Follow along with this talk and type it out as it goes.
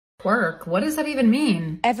Quirk? What does that even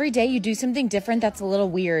mean? Every day you do something different that's a little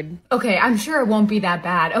weird. Okay, I'm sure it won't be that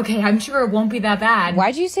bad.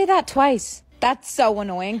 Why'd you say that twice? That's so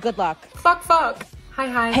annoying. Good luck. Fuck.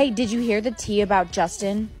 Hi. Hey, did you hear the tea about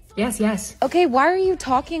Justin? Yes. Okay, why are you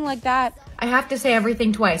talking like that? I have to say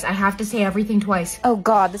everything twice. Oh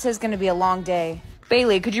god, this is gonna be a long day.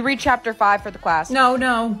 Bailey, could you read chapter 5 for the class? No.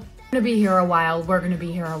 We're gonna be here a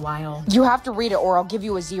while. You have to read it or I'll give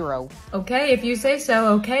you a 0. Okay, if you say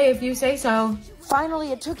so.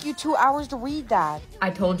 Finally, it took you 2 hours to read that. I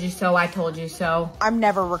told you so. I'm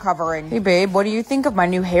never recovering. Hey babe, what do you think of my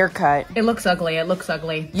new haircut? It looks ugly.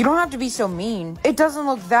 You don't have to be so mean. It doesn't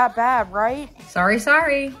look that bad, right?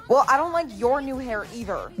 Sorry. Well, I don't like your new hair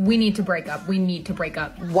either. We need to break up.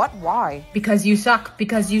 What? Why? Because you suck.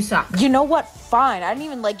 You know what? Fine. I didn't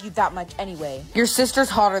even like you that much anyway. Your sister's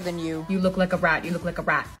hotter than you. You look like a rat. I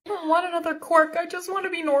don't want another quirk. I just want to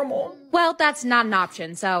be normal. Well, that's not an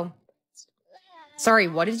option, so... Sorry,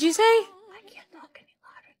 what did you say? I can't talk any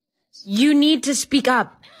louder. You need to speak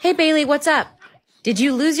up. Hey, Bailey, what's up? Did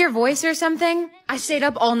you lose your voice or something? I stayed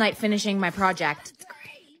up all night finishing my project. It's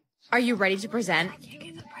great. Are you ready to present? I can't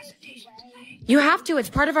give the presentation today. You have to.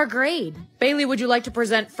 It's part of our grade. Bailey, would you like to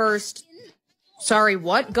present first? Sorry,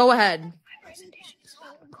 what? Go ahead. My presentation is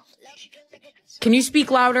about compilation. Can you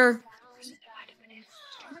speak louder?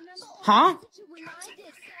 Huh?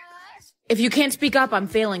 If you can't speak up, I'm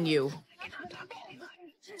failing you.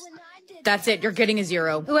 That's it, you're getting a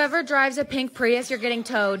 0. Whoever drives a pink Prius, you're getting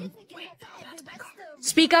towed. Wait, no, that's my car.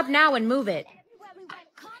 Speak up now and move it.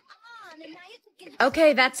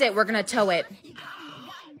 Okay, that's it, we're gonna tow it.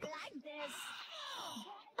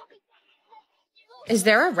 Is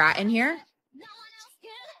there a rat in here?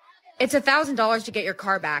 It's $1,000 to get your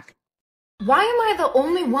car back. Why am I the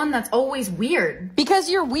only one that's always weird? Because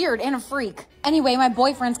you're weird and a freak. Anyway, my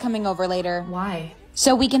boyfriend's coming over later. Why?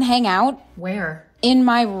 So we can hang out? Where? In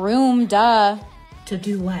my room, duh. To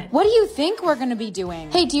do what? What do you think we're gonna be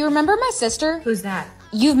doing? Hey, do you remember my sister? Who's that?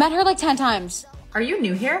 You've met her like 10 times. Are you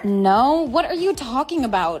new here? No, what are you talking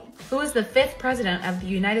about? Who is the 5th president of the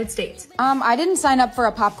United States? I didn't sign up for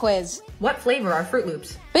a pop quiz. What flavor are Fruit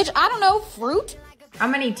Loops? Bitch, I don't know, fruit? How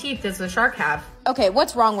many teeth does the shark have? Okay,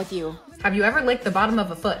 what's wrong with you? Have you ever licked the bottom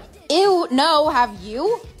of a foot? Ew, no, have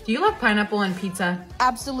you? Do you love pineapple on pizza?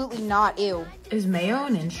 Absolutely not, ew. Is mayo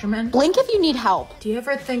an instrument? Blink if you need help. Do you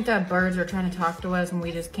ever think that birds are trying to talk to us and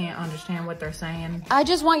we just can't understand what they're saying? I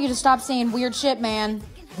just want you to stop saying weird shit, man.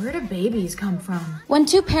 Where do babies come from? When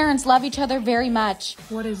 2 parents love each other very much.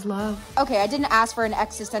 What is love? Okay, I didn't ask for an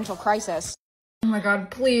existential crisis. Oh my god,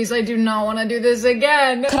 please, I do not want to do this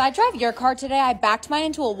again. Could I drive your car today? I backed mine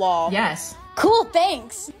into a wall. Yes. Cool,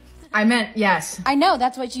 thanks. I meant yes. I know,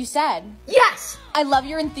 that's what you said. Yes! I love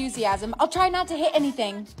your enthusiasm. I'll try not to hit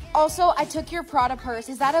anything. Also, I took your Prada purse.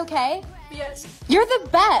 Is that okay? Yes. You're the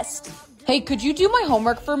best. Hey, could you do my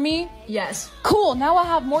homework for me? Yes. Cool, now I'll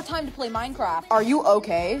have more time to play Minecraft. Are you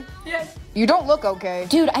okay? Yes. You don't look okay.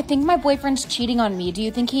 Dude, I think my boyfriend's cheating on me. Do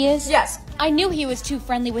you think he is? Yes. I knew he was too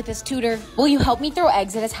friendly with his tutor. Will you help me throw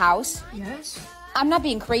eggs at his house? Yes. I'm not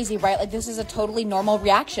being crazy, right? Like, this is a totally normal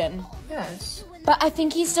reaction. Yes. But I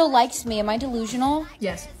think he still likes me. Am I delusional?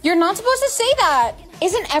 Yes. You're not supposed to say that.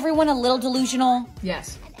 Isn't everyone a little delusional?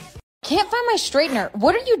 Yes. Can't find my straightener.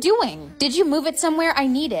 What are you doing? Did you move it somewhere? I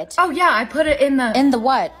need it. Oh yeah, I put it in the... In the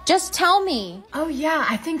what? Just tell me. Oh yeah,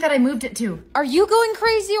 I think that I moved it too. Are you going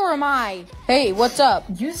crazy or am I? Hey, what's up?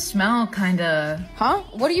 You smell kinda... Huh?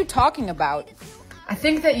 What are you talking about? I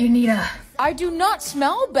think that you need a... I do not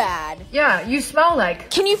smell bad. Yeah, you smell like...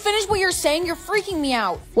 Can you finish what you're saying? You're freaking me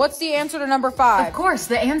out. What's the answer to number 5? Of course,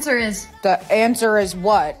 the answer is... The answer is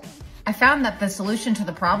what? I found that the solution to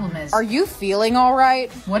the problem is... Are you feeling all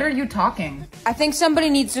right? What are you talking? I think somebody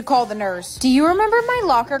needs to call the nurse. Do you remember my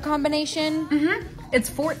locker combination? Mm-hmm. It's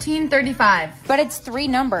 1435. But it's 3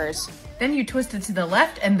 numbers. Then you twist it to the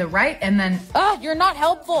left and the right and then... You're not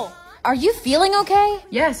helpful. Are you feeling okay?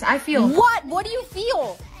 Yes, I feel... What? What do you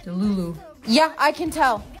feel? Delulu. Yeah, I can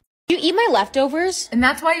tell. You eat my leftovers? And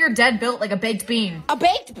that's why you're dead built like a baked bean. A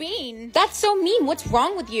baked bean? That's so mean. What's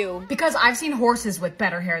wrong with you? Because I've seen horses with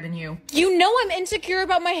better hair than you. You know I'm insecure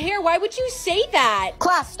about my hair. Why would you say that?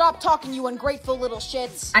 Class, stop talking, you ungrateful little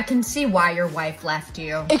shits. I can see why your wife left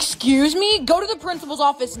you. Excuse me? Go to the principal's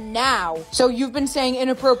office now. So you've been saying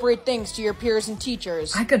inappropriate things to your peers and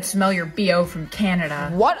teachers. I could smell your BO from Canada.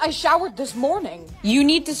 What? I showered this morning. You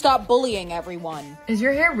need to stop bullying everyone. Is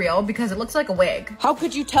your hair real? Because it looks like a wig. How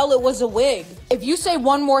could you tell it it was a wig. If you say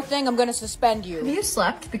one more thing, I'm gonna suspend you. Have you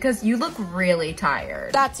slept? Because you look really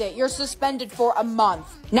tired. That's it. You're suspended for a month.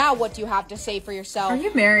 Now what do you have to say for yourself? Are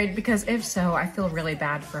you married? Because if so, I feel really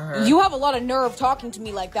bad for her. You have a lot of nerve talking to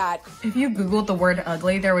me like that. If you Googled the word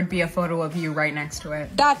ugly, there would be a photo of you right next to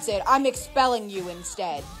it. That's it. I'm expelling you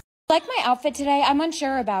instead. Like my outfit today? I'm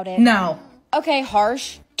unsure about it. No. Okay,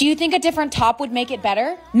 harsh. Do you think a different top would make it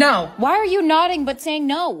better? No. Why are you nodding but saying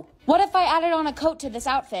no? What if I added on a coat to this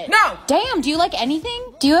outfit? No. Damn, do you like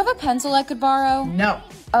anything? Do you have a pencil I could borrow? No.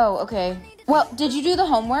 Oh, okay. Well, did you do the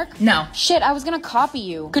homework? No. Shit, I was gonna copy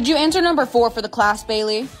you. Could you answer number 4 for the class,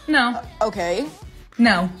 Bailey? No. Okay.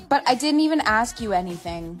 No. But I didn't even ask you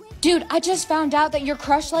anything. Dude, I just found out that your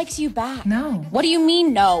crush likes you back. No. What do you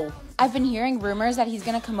mean, no? I've been hearing rumors that he's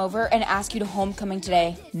gonna come over and ask you to homecoming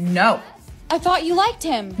today. No. I thought you liked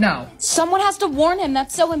him. No. Someone has to warn him.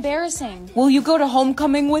 That's so embarrassing. Will you go to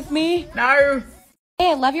homecoming with me? No.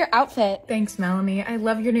 Hey, I love your outfit. Thanks, Melanie. I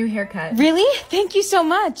love your new haircut. Really? Thank you so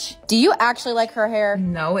much. Do you actually like her hair?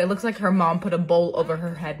 No, it looks like her mom put a bowl over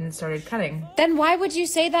her head and started cutting. Then why would you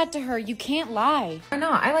say that to her? You can't lie. I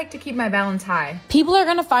know, I like to keep my balance high. People are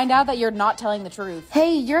gonna find out that you're not telling the truth.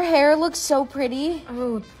 Hey, your hair looks so pretty.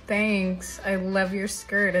 Oh, thanks. I love your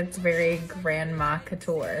skirt. It's very grandma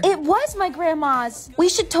couture. It was my grandma's. We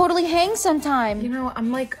should totally hang sometime. You know,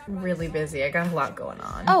 I'm like really busy. I got a lot going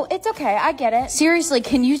on. Oh, it's okay. I get it. Seriously,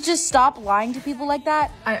 can you just stop lying to people like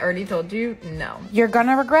that? I already told you, no. You're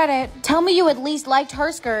gonna regret it. Tell me you at least liked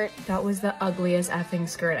her skirt. That was the ugliest effing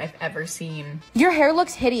skirt I've ever seen. Your hair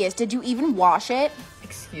looks hideous. Did you even wash it?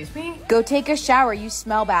 Excuse me? Go take a shower. You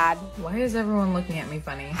smell bad. Why is everyone looking at me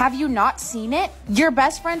funny? Have you not seen it? Your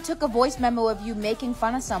best friend took a voice memo of you making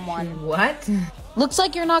fun of someone. What? Looks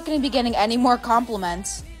like you're not going to be getting any more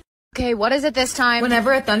compliments. Okay, what is it this time?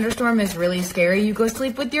 Whenever a thunderstorm is really scary, you go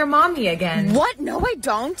sleep with your mommy again. What? No, I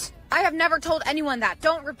don't. I have never told anyone that.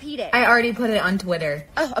 Don't repeat it. I already put it on Twitter.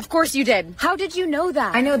 Oh, of course you did. How did you know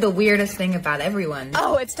that? I know the weirdest thing about everyone.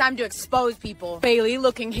 Oh, it's time to expose people. Bailey,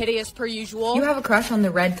 looking hideous per usual. You have a crush on the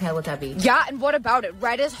red Teletubby. Yeah, and what about it?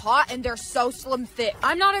 Red is hot and they're so slim thick.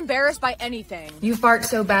 I'm not embarrassed by anything. You fart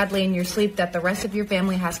so badly in your sleep that the rest of your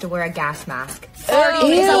family has to wear a gas mask. Is that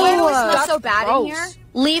why it always smells That's so bad gross. in here?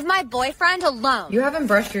 Leave my boyfriend alone. You haven't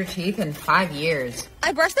brushed your teeth in 5 years.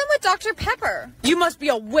 I brushed them with Dr. Pepper. You must be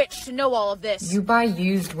a witch to know all of this. You buy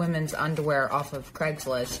used women's underwear off of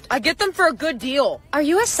Craigslist. I get them for a good deal. Are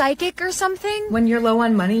you a psychic or something? When you're low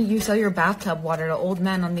on money, you sell your bathtub water to old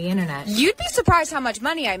men on the internet. You'd be surprised how much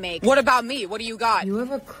money I make. What about me? What do you got? You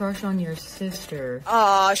have a crush on your sister.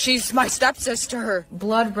 She's my stepsister.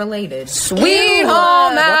 Blood related. Sweet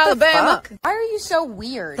home Alabama. Why are you so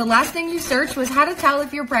weird? The last thing you searched was how to tell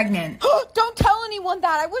if you're pregnant. Don't tell anyone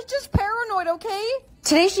that. I was just paranoid, okay?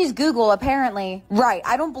 Today she's Google, apparently. Right,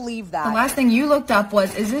 I don't believe that. The last thing you looked up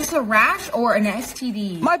was, is this a rash or an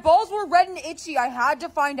STD? My balls were red and itchy. I had to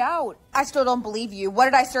find out. I still don't believe you. What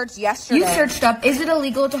did I search yesterday? You searched up, is it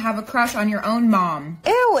illegal to have a crush on your own mom?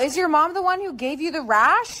 Ew, is your mom the one who gave you the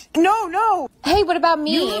rash? No. Hey, what about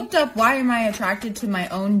me? You looked up, why am I attracted to my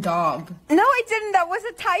own dog? No, I didn't. That was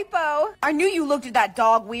a typo. I knew you looked at that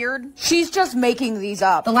dog weird. She's just making these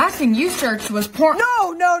up. The last thing you searched was porn.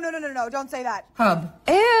 No. Don't say that. Hub.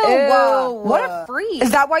 Ew. What a freak.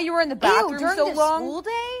 Is that why you were in the bathroom during so the long? school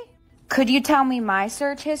day? Could you tell me my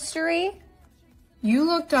search history? You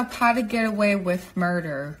looked up how to get away with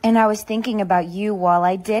murder. And I was thinking about you while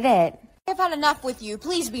I did it. I've had enough with you.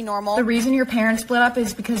 Please be normal. The reason your parents split up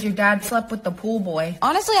is because your dad slept with the pool boy.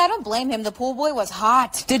 Honestly, I don't blame him. The pool boy was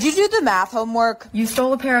hot. Did you do the math homework? You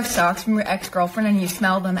stole a pair of socks from your ex-girlfriend and you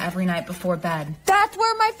smelled them every night before bed. That's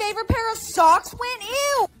where my favorite pair of socks went.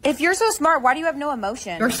 Ew. If you're so smart, why do you have no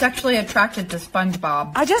emotion? You're sexually attracted to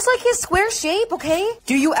SpongeBob. I just like his square shape, okay?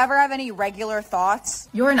 Do you ever have any regular thoughts?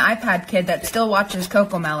 You're an iPad kid that still watches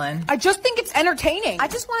Cocomelon. I just think it's entertaining. I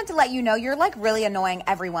just wanted to let you know you're like really annoying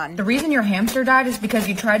everyone. The reason your hamster died is because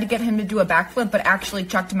you tried to get him to do a backflip but actually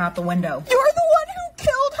chucked him out the window. You're the one who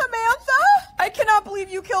killed Samantha? I cannot believe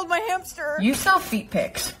you killed my hamster. You sell feet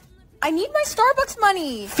pics. I need my Starbucks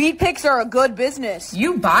money. Feet pics are a good business.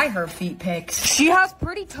 You buy her feet pics. She has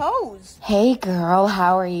pretty toes. Hey girl,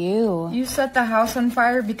 how are you? You set the house on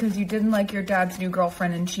fire because you didn't like your dad's new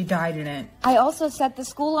girlfriend and she died in it. I also set the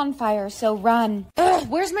school on fire, so run. Ugh,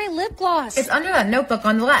 where's my lip gloss? It's under that notebook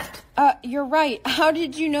on the left. You're right. How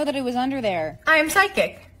did you know that it was under there? I am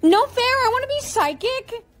psychic. No fair, I want to be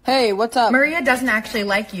psychic. Hey, what's up? Maria doesn't actually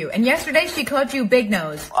like you, and yesterday she called you Big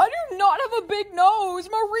Nose. I do not have a big nose,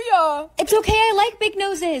 Maria. It's okay, I like big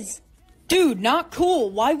noses. Dude, not cool.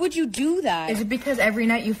 Why would you do that? Is it because every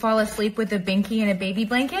night you fall asleep with a binky and a baby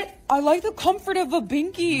blanket? I like the comfort of a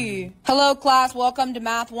binky. Hello, class. Welcome to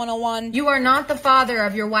Math 101. You are not the father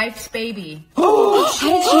of your wife's baby. How did she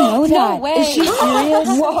know that? No way. Is she serious?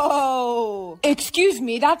 Whoa. Excuse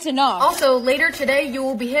me, that's enough. Also, later today, you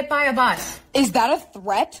will be hit by a bus. Is that a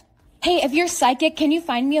threat? Hey, if you're psychic, can you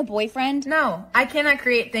find me a boyfriend? No, I cannot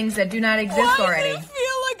create things that do not exist already. Why does it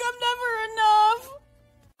feel like I'm never enough?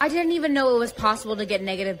 I didn't even know it was possible to get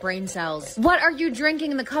negative brain cells. What are you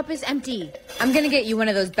drinking? The cup is empty. I'm gonna get you one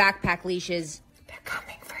of those backpack leashes. They're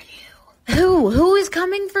coming for you. Who is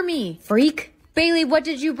coming for me? Freak? Bailey, what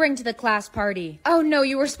did you bring to the class party? Oh no,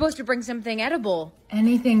 you were supposed to bring something edible.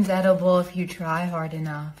 Anything's edible if you try hard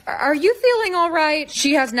enough. Are you feeling all right?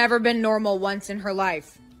 She has never been normal once in her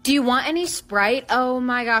life. Do you want any Sprite? Oh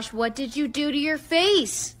my gosh, what did you do to your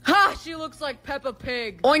face? Ha! She looks like Peppa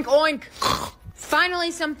Pig. Oink, oink. Finally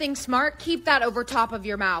something smart. Keep that over top of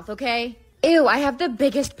your mouth, okay? Ew, I have the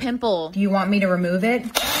biggest pimple. Do you want me to remove it?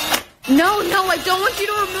 No, I don't want you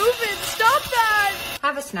to remove it. Stop that.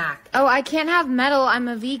 Have a snack. Oh, I can't have metal. I'm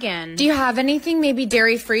a vegan. Do you have anything maybe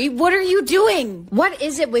dairy-free? What are you doing? What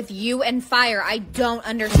is it with you and fire? I don't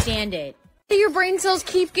understand it. Your brain cells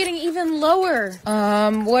keep getting even lower.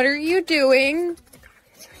 What are you doing?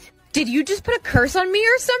 Did you just put a curse on me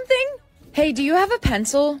or something? Hey, do you have a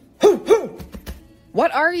pencil?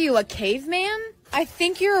 What are you, a caveman? I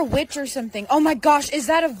think you're a witch or something. Oh my gosh, is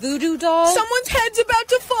that a voodoo doll? Someone's head's about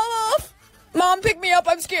to fall off. Mom, pick me up.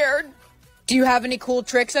 I'm scared. Do you have any cool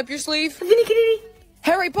tricks up your sleeve?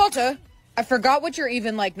 Harry Potter, I forgot what you're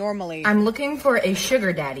even like normally. I'm looking for a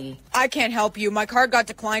sugar daddy. I can't help you. My card got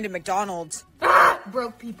declined at McDonald's.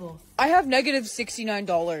 Broke people. I have negative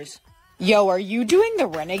 $69. Yo, are you doing the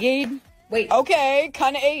renegade? Wait. Okay,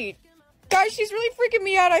 kinda ate. Guys, she's really freaking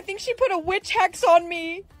me out. I think she put a witch hex on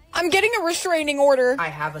me. I'm getting a restraining order. I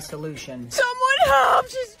have a solution. Someone help!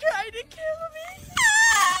 She's trying to kill me.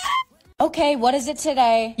 Okay, what is it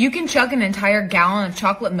today? You can chug an entire gallon of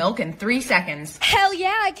chocolate milk in 3 seconds. Hell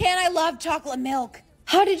yeah, I can. I love chocolate milk.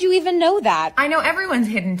 How did you even know that? I know everyone's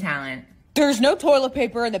hidden talent. There's no toilet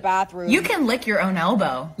paper in the bathroom. You can lick your own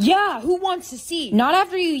elbow. Yeah, who wants to see? Not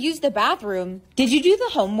after you use the bathroom. Did you do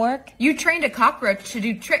the homework? You trained a cockroach to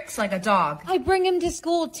do tricks like a dog. I bring him to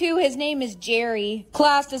school too. His name is Jerry.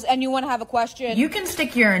 Class, does anyone have a question? You can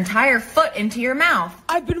stick your entire foot into your mouth.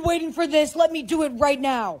 I've been waiting for this. Let me do it right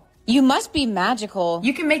now. You must be magical.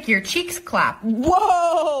 You can make your cheeks clap.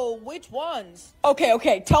 Whoa, which ones?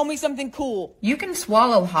 Okay, tell me something cool. You can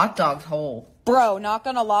swallow hot dogs whole. Bro, not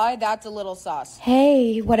gonna lie, that's a little sus.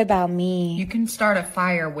 Hey, what about me? You can start a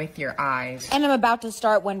fire with your eyes. And I'm about to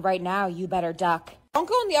start one right now. You better duck. Don't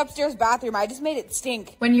go in the upstairs bathroom. I just made it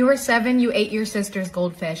stink. When you were 7, you ate your sister's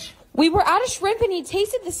goldfish. We were at a shrimp and he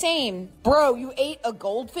tasted the same. Bro, you ate a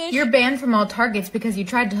goldfish? You're banned from all Targets because you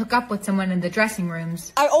tried to hook up with someone in the dressing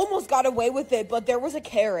rooms. I almost got away with it, but there was a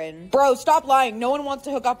Karen. Bro, stop lying. No one wants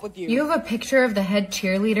to hook up with you. You have a picture of the head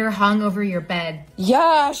cheerleader hung over your bed.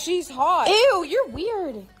 Yeah, she's hot. Ew, you're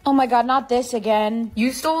weird. Oh my god, not this again.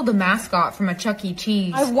 You stole the mascot from a Chuck E.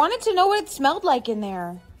 Cheese. I wanted to know what it smelled like in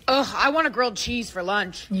there. Ugh, I want a grilled cheese for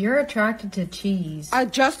lunch. You're attracted to cheese. I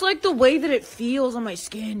just like the way that it feels on my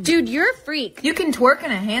skin. Dude, you're a freak. You can twerk in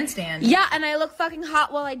a handstand. Yeah, and I look fucking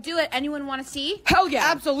hot while I do it. Anyone want to see? Hell yeah,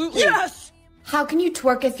 absolutely. Yes! How can you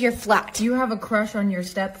twerk if you're flat? You have a crush on your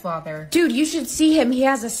stepfather. Dude, you should see him. He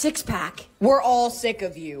has a six-pack. We're all sick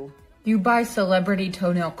of you. You buy celebrity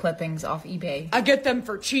toenail clippings off eBay. I get them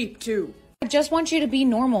for cheap, too. I just want you to be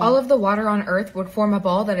normal. All of the water on Earth would form a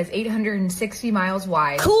ball that is 860 miles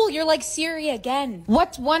wide. Cool, you're like Siri again.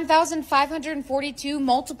 What's 1,542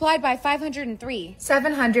 multiplied by 503?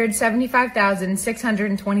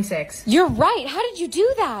 775,626. You're right. How did you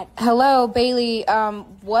do that? Hello, Bailey.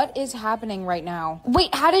 What is happening right now?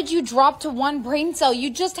 Wait, how did you drop to 1 brain cell? You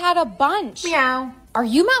just had a bunch. Meow. Are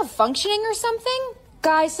you malfunctioning or something?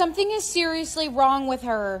 Guys, something is seriously wrong with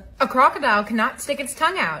her. A crocodile cannot stick its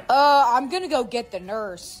tongue out. I'm gonna go get the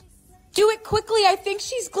nurse. Do it quickly. I think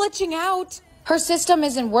she's glitching out. Her system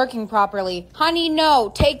isn't working properly. Honey,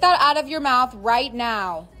 no. Take that out of your mouth right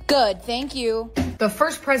now. Good, thank you. The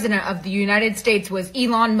first president of the United States was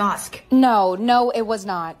Elon Musk. No, it was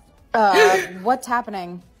not. What's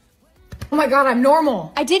happening? Oh my god, I'm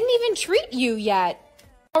normal. I didn't even treat you yet.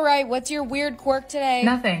 All right, what's your weird quirk today?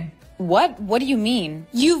 Nothing. What? What do you mean?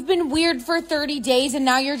 You've been weird for 30 days and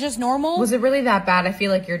now you're just normal? Was it really that bad? I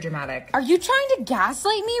feel like you're dramatic. Are you trying to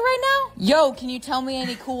gaslight me right now? Yo, can you tell me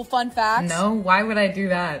any cool fun facts? No, why would I do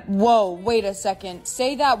that? Whoa, wait a second.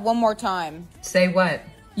 Say that one more time. Say what?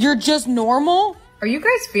 You're just normal? Are you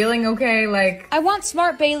guys feeling okay? Like, I want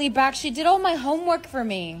Smart Bailey back. She did all my homework for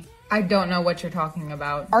me. I don't know what you're talking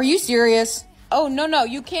about. Are you serious? Oh, no,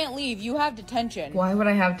 you can't leave. You have detention. Why would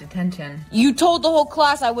I have detention? You told the whole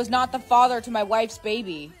class I was not the father to my wife's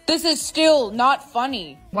baby. This is still not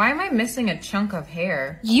funny. Why am I missing a chunk of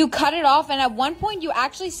hair? You cut it off, and at one point you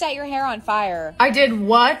actually set your hair on fire. I did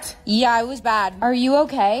what? Yeah, it was bad. Are you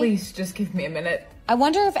okay? Please, just give me a minute. I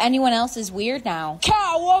wonder if anyone else is weird now.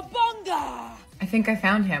 Cowabunga! I think I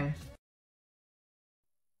found him.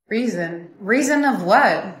 Reason? Reason of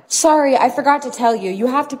what? Sorry, I forgot to tell you. You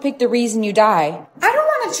have to pick the reason you die. I don't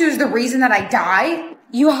want to choose the reason that I die.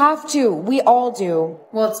 You have to. We all do.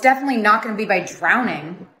 Well, it's definitely not going to be by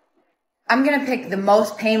drowning. I'm going to pick the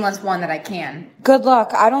most painless one that I can. Good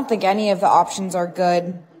luck. I don't think any of the options are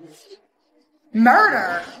good.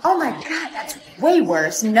 Murder? Oh my god, that's way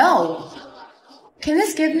worse. No. Can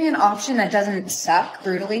this give me an option that doesn't suck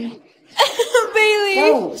brutally? Bailey!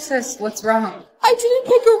 Whoa, sis, what's wrong? I didn't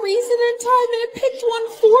pick a reason in time and it picked one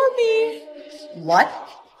for me. What?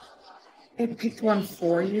 It picked one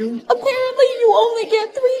for you? Apparently you only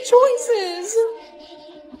get 3 choices.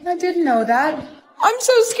 I didn't know that. I'm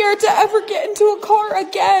so scared to ever get into a car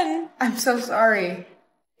again. I'm so sorry.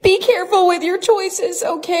 Be careful with your choices,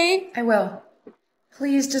 okay? I will.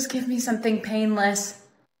 Please just give me something painless.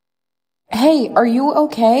 Hey, are you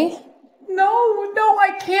okay? No,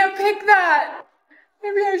 I can't pick that.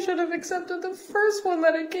 Maybe I should have accepted the first one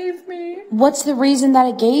that it gave me. What's the reason that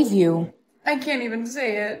it gave you? I can't even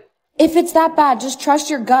say it. If it's that bad, just trust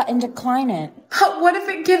your gut and decline it. What if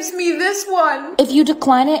it gives me this one? If you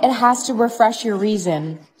decline it, it has to refresh your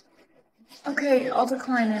reason. Okay, I'll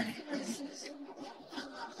decline it.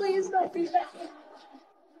 Please don't be that.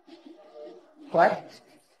 What?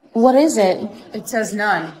 What is it? It says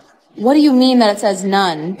none. What do you mean that it says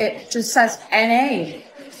none? It just says NA.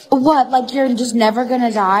 What, like you're just never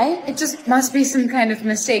gonna die? It just must be some kind of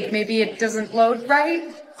mistake. Maybe it doesn't load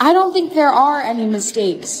right. I don't think there are any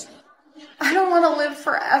mistakes. I don't want to live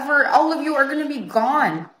forever. All of you are going to be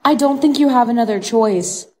gone. I don't think you have another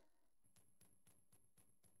choice.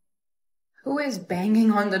 Who is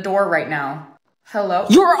banging on the door right now? Hello?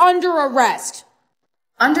 You're under arrest.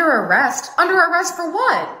 Under arrest? Under arrest for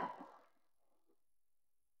what?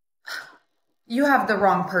 You have the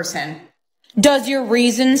wrong person. Does your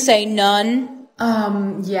reason say none?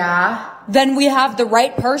 Yeah. Then we have the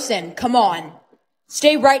right person. Come on.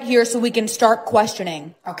 Stay right here so we can start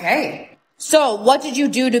questioning. Okay. So, what did you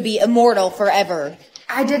do to be immortal forever?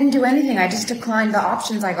 I didn't do anything. I just declined the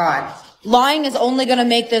options I got. Lying is only gonna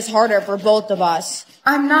make this harder for both of us.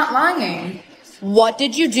 I'm not lying. What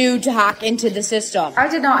did you do to hack into the system? I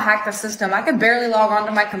did not hack the system. I could barely log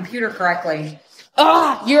onto my computer correctly.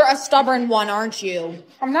 Ugh, you're a stubborn one, aren't you?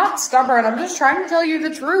 I'm not stubborn. I'm just trying to tell you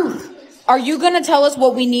the truth. Are you gonna tell us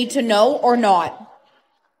what we need to know or not?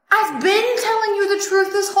 I've been telling you the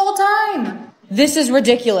truth this whole time. This is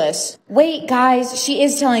ridiculous. Wait, guys, she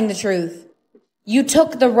is telling the truth. You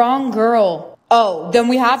took the wrong girl. Oh, then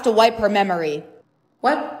we have to wipe her memory.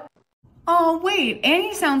 What? Oh, wait,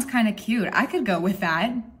 Annie sounds kind of cute. I could go with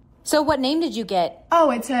that. So what name did you get?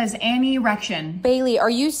 Oh, it says Annie Erection. Bailey,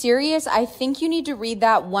 are you serious? I think you need to read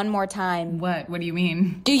that one more time. What? What do you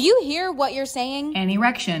mean? Do you hear what you're saying? Annie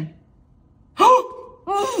Erection.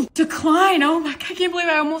 Decline. Oh my god, I can't believe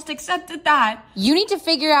I almost accepted that. You need to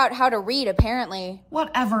figure out how to read, apparently.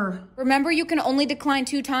 Whatever. Remember, you can only decline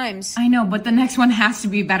 2 times. I know, but the next one has to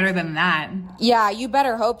be better than that. Yeah, you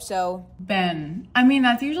better hope so. Ben. I mean,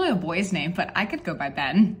 that's usually a boy's name, but I could go by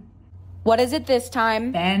Ben. What is it this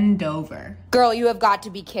time? Ben Dover. Girl, you have got to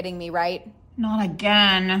be kidding me, right? Not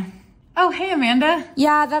again. Oh, hey, Amanda.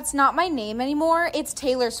 Yeah, that's not my name anymore. It's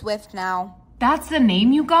Taylor Swift now. That's the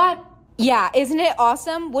name you got? Yeah, isn't it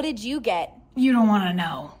awesome? What did you get? You don't want to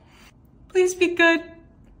know. Please be good.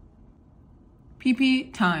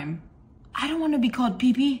 PP time. I don't want to be called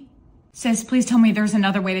PP. Sis, please tell me there's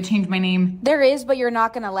another way to change my name. There is, but you're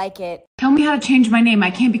not gonna like it. Tell me how to change my name.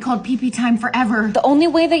 I can't be called PP time forever. The only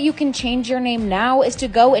way that you can change your name now is to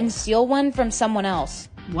go and steal one from someone else.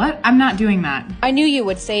 What? I'm not doing that. I knew you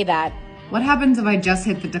would say that. What happens if I just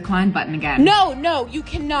hit the decline button again? No, you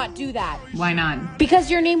cannot do that. Why not? Because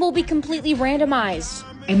your name will be completely randomized.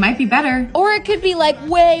 It might be better. Or it could be like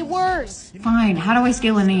way worse. Fine, how do I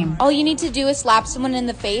steal a name? All you need to do is slap someone in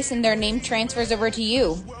the face and their name transfers over to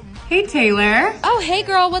you. Hey, Taylor. Oh, hey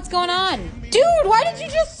girl, what's going on? Dude, why did you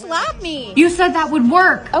just slap me? You said that would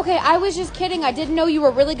work. Okay, I was just kidding. I didn't know you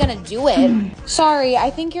were really gonna do it. Sorry, I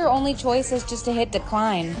think your only choice is just to hit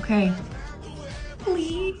decline. Okay.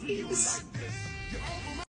 Please.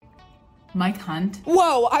 Mike Hunt.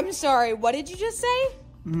 Whoa, I'm sorry. What did you just say?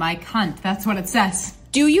 My cunt, that's what it says.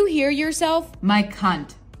 Do you hear yourself? My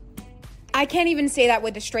cunt. I can't even say that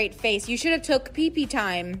with a straight face. You should have took pee-pee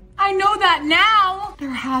time. I know that now! There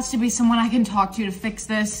has to be someone I can talk to fix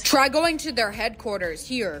this. Try going to their headquarters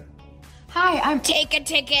here. Hi, I'm... Take a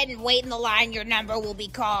ticket and wait in the line. Your number will be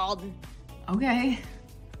called. Okay.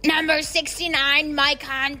 Number 69, my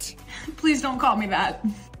cunt. Please don't call me that.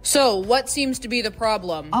 So, what seems to be the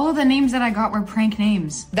problem? All of the names that I got were prank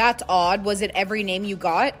names. That's odd. Was it every name you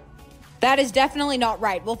got? That is definitely not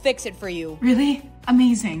right. We'll fix it for you. Really?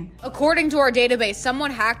 Amazing. According to our database,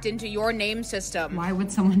 someone hacked into your name system Why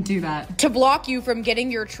would someone do that? to block you from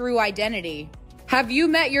getting your true identity. Have you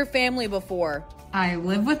met your family before? I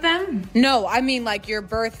live with them? No, I mean like your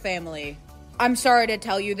birth family. I'm sorry to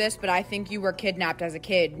tell you this, but I think you were kidnapped as a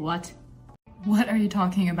kid. What? What are you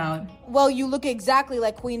talking about? Well, you look exactly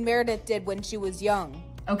like Queen Meredith did when she was young.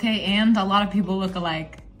 Okay, and a lot of people look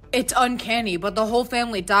alike. It's uncanny, but the whole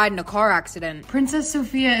family died in a car accident. Princess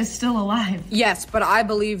Sophia is still alive. Yes, but I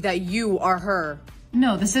believe that you are her.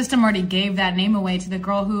 No, the system already gave that name away to the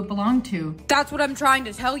girl who it belonged to. That's what I'm trying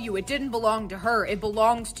to tell you. It didn't belong to her. It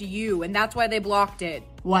belongs to you, and that's why they blocked it.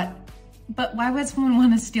 What? But why would someone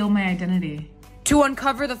want to steal my identity? To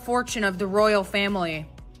uncover the fortune of the royal family.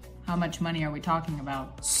 How much money are we talking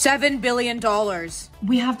about? $7 billion.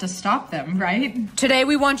 We have to stop them, right? Today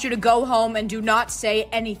we want you to go home and do not say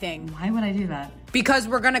anything. Why would I do that? Because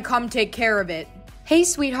we're gonna come take care of it. Hey,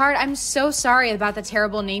 sweetheart, I'm so sorry about the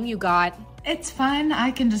terrible name you got. It's fine,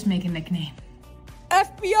 I can just make a nickname.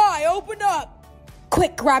 FBI, open up!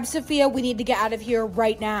 Quick, grab Sophia. We need to get out of here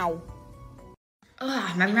right now.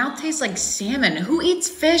 Ugh, my mouth tastes like salmon. Who eats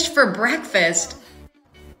fish for breakfast?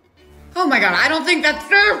 Oh my god, I don't think that's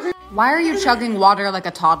fair. Why are you chugging water like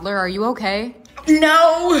a toddler? Are you okay?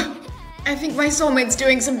 No! I think my soulmate's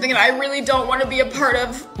doing something that I really don't want to be a part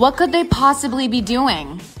of. What could they possibly be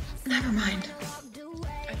doing? Never mind.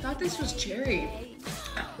 I thought this was cherry.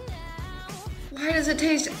 Why does it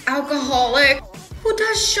taste alcoholic? Who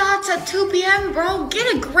does shots at 2 p.m., bro?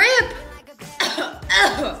 Get a grip!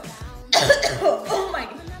 Oh my...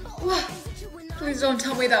 Please don't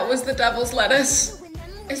tell me that was the devil's lettuce.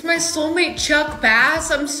 Is my soulmate Chuck Bass?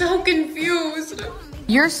 I'm so confused.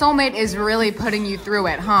 Your soulmate is really putting you through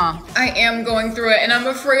it, huh? I am going through it, and I'm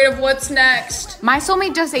afraid of what's next. My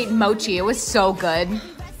soulmate just ate mochi. It was so good.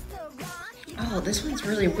 Oh, this one's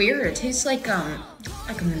really weird. It tastes like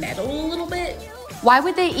metal a little bit. Why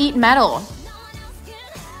would they eat metal?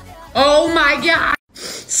 Oh my god!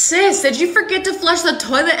 Sis, did you forget to flush the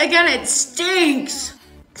toilet again? It stinks!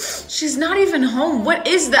 She's not even home. What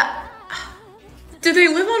is that? Do they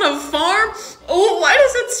live on a farm? Oh, why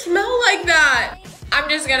does it smell like that? I'm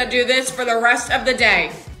just gonna do this for the rest of the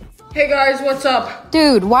day. Hey guys, what's up?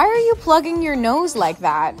 Dude, why are you plugging your nose like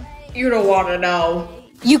that? You don't wanna know.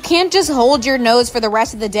 You can't just hold your nose for the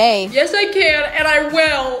rest of the day. Yes, I can, and I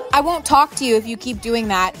will. I won't talk to you if you keep doing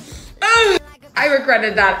that. I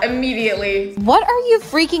regretted that immediately. What are you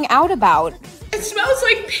freaking out about? It smells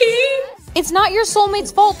like pee. It's not your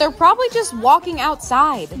soulmate's fault. They're probably just walking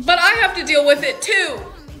outside. But I have to deal with it too.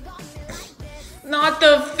 Not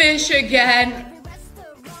the fish again.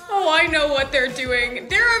 Oh, I know what they're doing.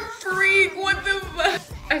 They're a freak. What the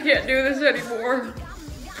I can't do this anymore.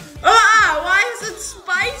 Ah, why is it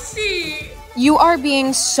spicy? You are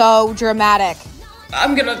being so dramatic.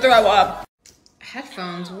 I'm gonna throw up.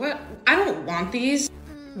 Headphones, what? I don't want these.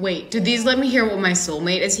 Wait, did these let me hear what my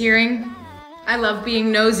soulmate is hearing? I love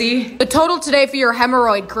being nosy. The total today for your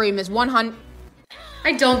hemorrhoid cream is 100.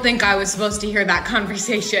 I don't think I was supposed to hear that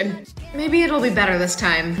conversation. Maybe it'll be better this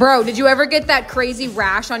time. Bro, did you ever get that crazy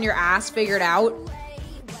rash on your ass figured out?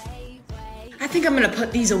 I think I'm gonna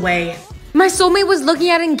put these away. My soulmate was looking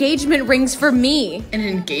at engagement rings for me. An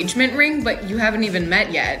engagement ring? But you haven't even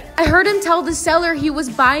met yet. I heard him tell the seller he was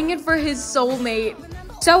buying it for his soulmate.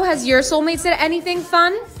 So has your soulmate said anything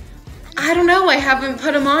fun? I don't know, I haven't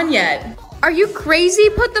put them on yet. Are you crazy?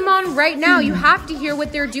 Put them on right now. You have to hear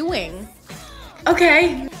what they're doing.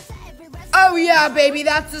 Okay. Oh yeah, baby,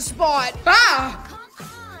 that's the spot. Ah!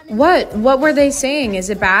 What? What were they saying? Is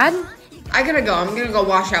it bad? I gotta go. I'm gonna go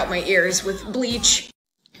wash out my ears with bleach.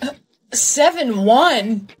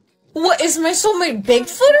 7'1"? What, is my soulmate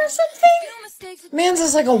Bigfoot or something? Man's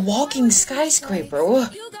is like a walking skyscraper.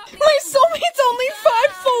 My soulmate's only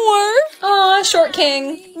 5'4". Aw, short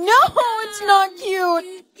king. No, it's not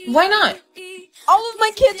cute. Why not? All of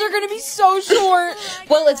my kids are gonna be so short.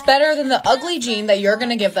 Well, it's better than the ugly gene that you're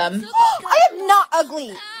gonna give them. I am not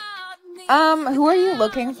ugly. Who are you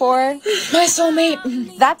looking for? My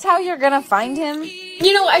soulmate. That's how you're gonna find him?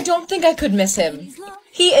 You know, I don't think I could miss him.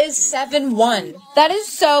 He is 7'1". That is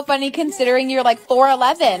so funny considering you're like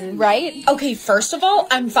 4'11", right? Okay, first of all,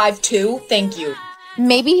 I'm 5'2", thank you.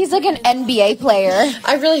 Maybe he's like an NBA player.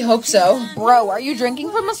 I really hope so. Bro, are you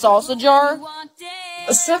drinking from a salsa jar?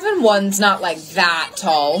 7'1's not like that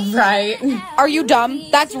tall, right? Are you dumb?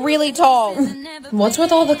 That's really tall. What's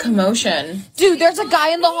with all the commotion? Dude, there's a guy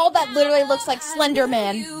in the hall that literally looks like Slender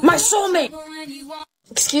Man. My soulmate!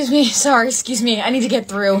 Excuse me, I need to get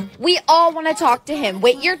through. We all want to talk to him.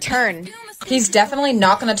 Wait your turn. He's definitely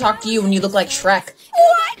not gonna talk to you when you look like Shrek.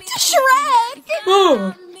 What?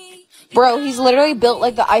 Shrek? Bro, he's literally built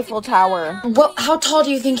like the Eiffel Tower. Well, how tall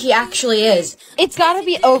do you think he actually is? It's gotta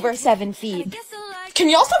be over 7 feet. Can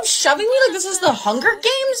y'all stop shoving me like this is the Hunger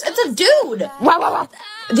Games? It's a dude! Wow.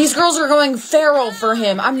 These girls are going feral for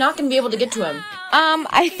him. I'm not gonna be able to get to him.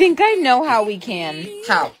 I think I know how we can.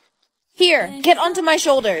 How? Here, get onto my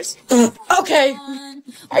shoulders. Okay.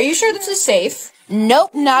 Are you sure this is safe?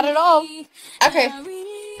 Nope, not at all. Okay.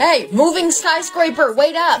 Hey, moving skyscraper,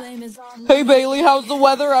 wait up. Hey, Bailey, how's the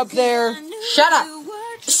weather up there? Shut up.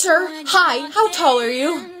 Sir, hi, how tall are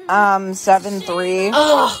you? 7'3".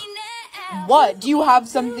 Ugh. What? Do you have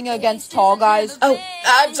something against tall guys? Oh,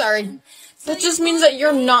 I'm sorry. That just means that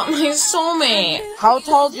you're not my soulmate. How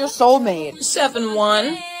tall's your soulmate?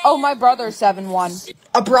 7'1". Oh, my brother's 7'1".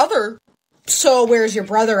 A brother? So where's your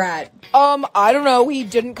brother at? I don't know. He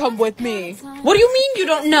didn't come with me. What do you mean you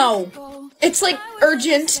don't know? It's like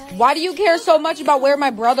urgent. Why do you care so much about where my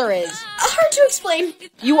brother is? Hard to explain.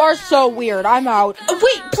 You are so weird. I'm out.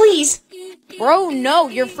 Wait, please. Bro, no,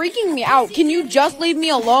 you're freaking me out. Can you just leave me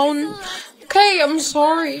alone? Okay, I'm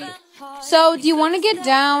sorry. So, do you want to get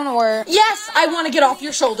down or... Yes, I want to get off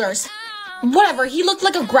your shoulders. Whatever, he looked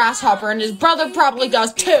like a grasshopper and his brother probably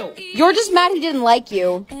does too. You're just mad he didn't like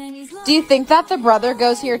you. Do you think that the brother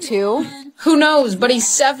goes here too? Who knows, but he's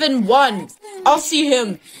 7'1". I'll see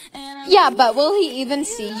him. Yeah, but will he even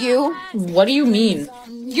see you? What do you mean?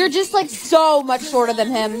 You're just like so much shorter than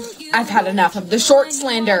him. I've had enough of the short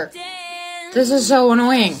slander. This is so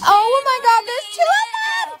annoying. Oh my god,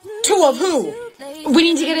 there's 2 of them! 2 of who? We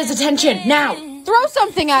need to get his attention, now. Throw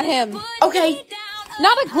something at him. Okay.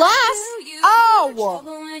 Not a glass. Ow!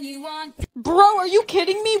 Bro, are you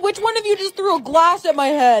kidding me? Which one of you just threw a glass at my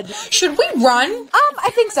head? Should we run? I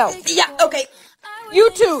think so. Yeah, okay. You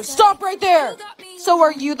two, stop right there! So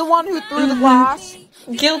are you the one who threw the glass?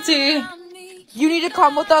 Guilty. You need to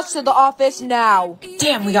come with us to the office now.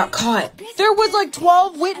 Damn, we got caught. There was like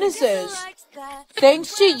 12 witnesses.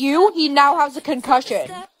 Thanks to you, he now has a concussion.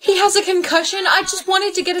 He has a concussion? I just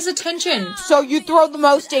wanted to get his attention. So you throw the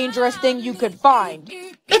most dangerous thing you could find.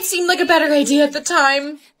 It seemed like a better idea at the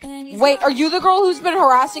time. Wait, are you the girl who's been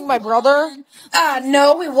harassing my brother?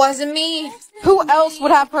 No, it wasn't me. Who else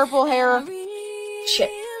would have purple hair?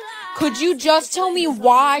 Shit. Could you just tell me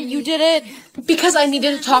why you did it? Because I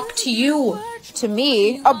needed to talk to you. To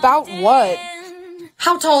me? About what?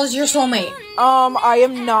 How tall is your soulmate? I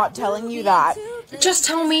am not telling you that. Just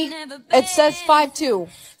tell me. It says 5'2".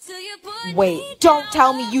 Wait, don't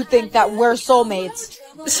tell me you think that we're soulmates.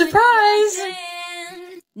 Surprise!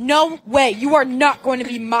 No way, you are not going to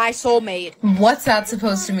be my soulmate. What's that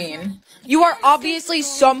supposed to mean? You are obviously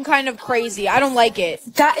some kind of crazy. I don't like it.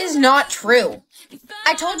 That is not true.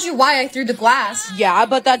 I told you why I threw the glass. Yeah,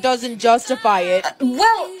 but that doesn't justify it.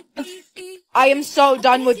 Well... I am so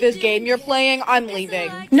done with this game you're playing. I'm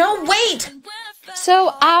leaving. No, wait!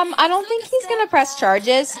 So, I don't think he's gonna press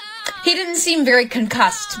charges. He didn't seem very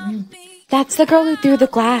concussed. That's the girl who threw the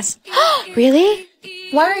glass. Really?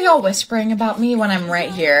 Why are y'all whispering about me when I'm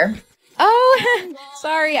right here? Oh,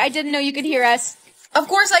 sorry, I didn't know you could hear us. Of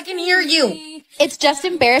course I can hear you. It's just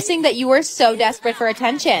embarrassing that you were so desperate for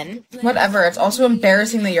attention. Whatever, it's also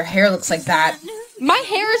embarrassing that your hair looks like that. My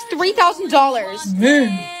hair is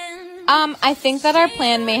 $3,000. I think that our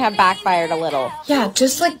plan may have backfired a little. Yeah,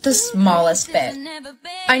 just like the smallest bit.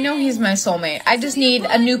 I know he's my soulmate. I just need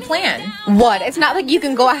a new plan. What? It's not like you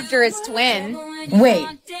can go after his twin. Wait.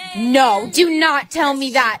 No, do not tell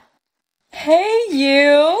me that. Hey,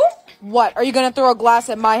 you. What, are you gonna throw a glass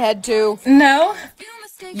at my head too? No.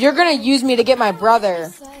 You're gonna use me to get my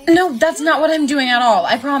brother. No, that's not what I'm doing at all.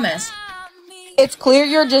 I promise. It's clear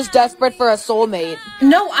you're just desperate for a soulmate.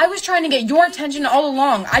 No, I was trying to get your attention all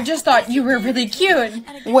along. I just thought you were really cute.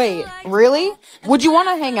 Wait, really? Would you want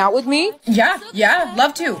to hang out with me? Yeah,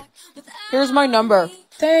 love to. Here's my number.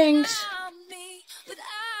 Thanks.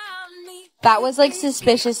 That was like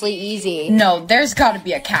suspiciously easy. No, there's gotta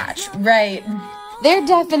be a catch, right? There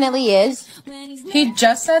definitely is. He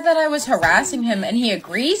just said that I was harassing him and he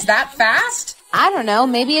agrees that fast? I don't know,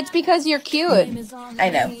 maybe it's because you're cute. I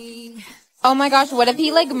know. Oh my gosh, what if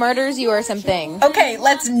he, like, murders you or something? Okay,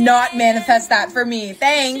 let's not manifest that for me.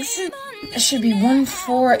 Thanks. It should be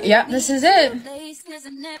 1-4. Yep, this is it.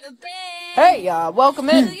 Hey, welcome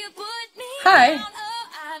in. Hi.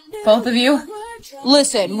 Both of you.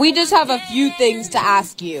 Listen, we just have a few things to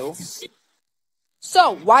ask you.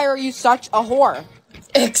 So, why are you such a whore?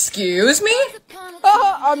 Excuse me?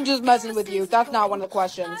 I'm just messing with you. That's not one of the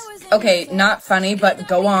questions. Okay, not funny, but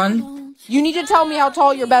go on. You need to tell me how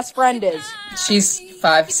tall your best friend is. She's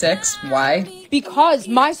 5'6". Why? Because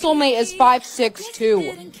my soulmate is 5'6"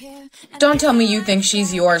 too. Don't tell me you think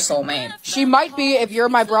she's your soulmate. She might be if you're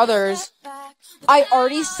my brother's. I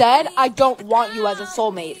already said I don't want you as a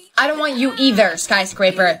soulmate. I don't want you either,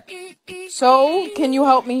 Skyscraper. So, can you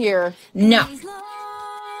help me here? No.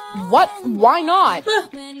 What? Why not?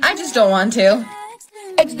 I just don't want to.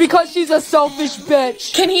 It's because she's a selfish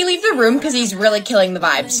bitch. Can he leave the room? Because he's really killing the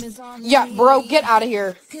vibes. Yeah, bro, get out of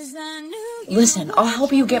here. Listen, I'll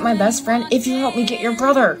help you get my best friend if you help me get your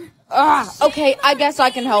brother. Okay, I guess I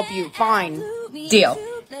can help you. Fine. Deal.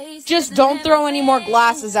 Just don't throw any more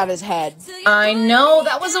glasses at his head. I know,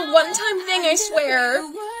 that was a one-time thing, I swear.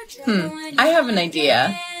 I have an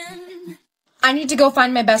idea. I need to go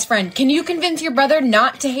find my best friend. Can you convince your brother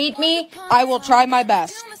not to hate me? I will try my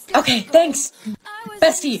best. Okay, thanks.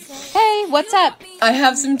 Bestie. Hey, what's up? I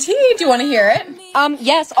have some tea. Do you want to hear it?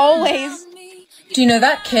 Yes, always. Do you know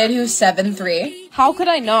that kid who's 7'3"? How could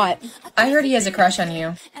I not? I heard he has a crush on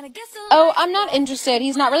you. Oh, I'm not interested.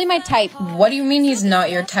 He's not really my type. What do you mean he's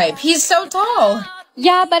not your type? He's so tall.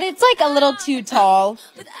 Yeah, but it's like a little too tall.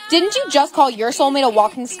 Didn't you just call your soulmate a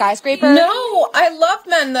walking skyscraper? No, I love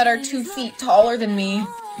men that are 2 feet taller than me.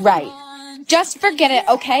 Right. Just forget it,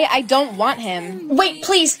 okay? I don't want him. Wait,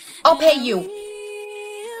 please. I'll pay you.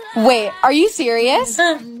 Wait, are you serious?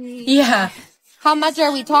 Yeah. How much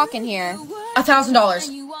are we talking here?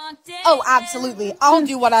 $1,000. Oh, absolutely. I'll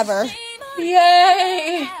do whatever.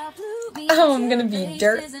 Yay. Oh, I'm gonna be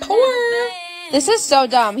dirt poor. This is so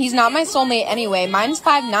dumb. He's not my soulmate anyway. Mine's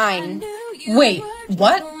 5'9". Wait,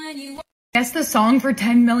 what? Guess the song for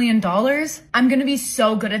 $10 million? I'm gonna be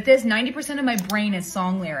so good at this. 90% of my brain is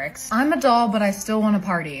song lyrics. I'm a doll, but I still want to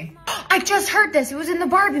party. I just heard this. It was in the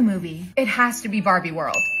Barbie movie. It has to be Barbie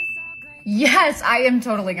World. Yes, I am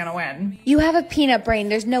totally gonna win. You have a peanut brain.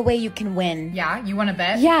 There's no way you can win. Yeah, you wanna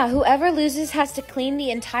bet? Yeah, whoever loses has to clean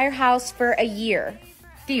the entire house for a year.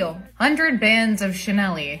 Deal. 100 bands of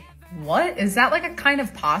Chanel. What? Is that like a kind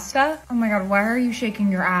of pasta? Oh my god, why are you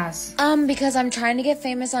shaking your ass? Because I'm trying to get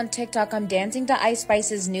famous on TikTok. I'm dancing to Ice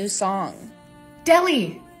Spice's new song.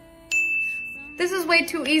 Deli! This is way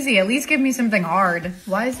too easy. At least give me something hard.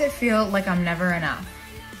 Why does it feel like I'm never enough?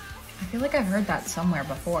 I feel like I've heard that somewhere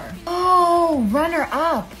before. Oh, runner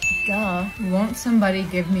up. Duh. Won't somebody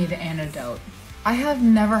give me the antidote? I have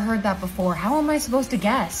never heard that before. How am I supposed to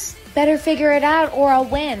guess? Better figure it out or I'll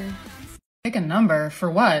win. Pick a number. For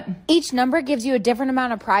what? Each number gives you a different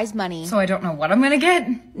amount of prize money. So I don't know what I'm gonna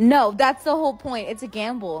get? No, that's the whole point. It's a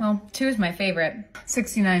gamble. Well, 2 is my favorite.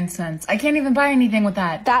 69 cents. I can't even buy anything with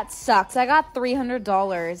that. That sucks. I got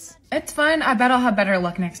 $300. It's fine. I bet I'll have better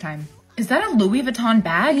luck next time. Is that a Louis Vuitton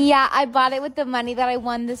bag? Yeah, I bought it with the money that I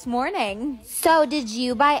won this morning. So, did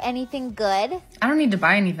you buy anything good? I don't need to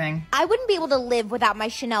buy anything. I wouldn't be able to live without my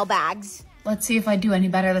Chanel bags. Let's see if I do any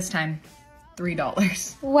better this time.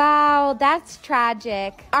 $3. Wow, that's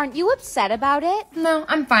tragic. Aren't you upset about it? No,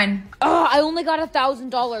 I'm fine. I only got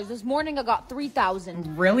 $1,000. This morning I got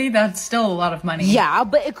 $3,000. Really? That's still a lot of money. Yeah,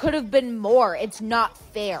 but it could have been more. It's not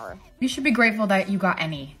fair. You should be grateful that you got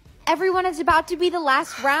any. Everyone is about to be the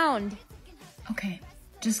last round. Okay,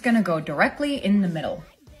 just gonna go directly in the middle.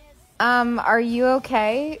 Are you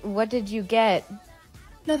okay? What did you get?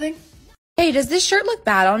 Nothing. Hey, does this shirt look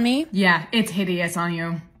bad on me? Yeah, it's hideous on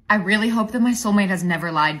you. I really hope that my soulmate has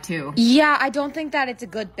never lied too. Yeah, I don't think that it's a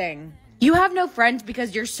good thing. You have no friends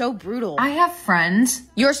because you're so brutal. I have friends.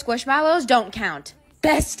 Your squishmallows don't count.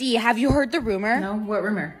 Bestie, have you heard the rumor? No, what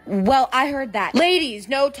rumor? Well, I heard that. Ladies,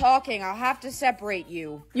 no talking. I'll have to separate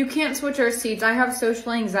you. You can't switch our seats. I have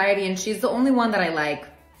social anxiety and she's the only one that I like.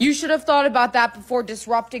 You should have thought about that before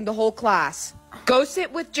disrupting the whole class. Go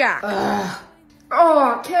sit with Jack.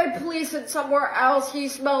 Oh, can I please sit somewhere else? He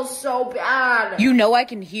smells so bad. You know I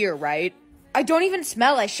can hear, right? I don't even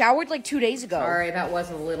smell. I showered like 2 days ago. Sorry, that was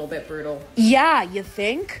a little bit brutal. Yeah, you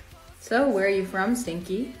think? So, where are you from,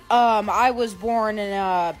 Stinky? I was born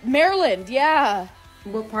in, Maryland, yeah.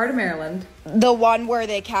 What part of Maryland? The one where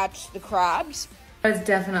they catch the crabs. That's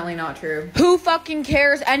definitely not true. Who fucking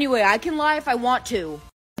cares anyway? I can lie if I want to.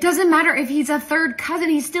 Doesn't matter if he's a third cousin,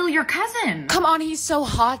 he's still your cousin. Come on, he's so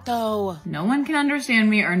hot though. No one can understand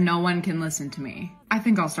me or no one can listen to me. I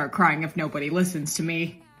think I'll start crying if nobody listens to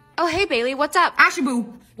me. Oh, hey, Bailey, what's up?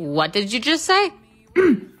 Ashaboo. What did you just say?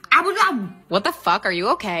 Abu. What the fuck? Are you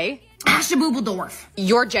okay? Ashaboobledorf.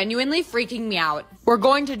 You're genuinely freaking me out. We're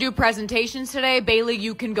going to do presentations today. Bailey,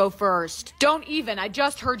 you can go first. Don't even. I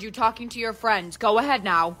just heard you talking to your friends. Go ahead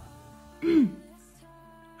now. You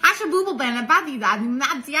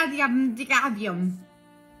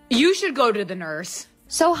should go to the nurse.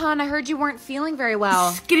 So, hon, I heard you weren't feeling very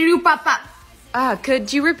well. Could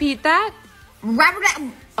you repeat that?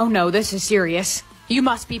 Oh no, this is serious. You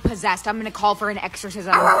must be possessed. I'm gonna call for an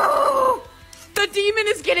exorcism. The demon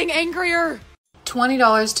is getting angrier.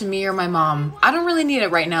 $20 to me or my mom. I don't really need it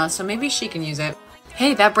right now, so maybe she can use it.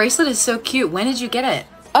 Hey, that bracelet is so cute. When did you get it?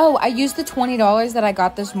 Oh, I used the $20 that I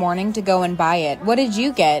got this morning to go and buy it. What did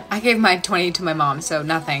you get? I gave my 20 to my mom, so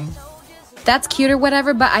nothing. That's cute or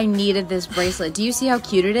whatever, but I needed this bracelet. Do you see how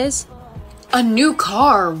cute it is? A new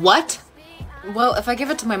car? What? Well, if I give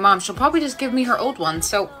it to my mom, she'll probably just give me her old one,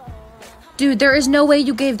 so... Dude, there is no way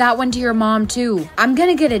you gave that one to your mom, too. I'm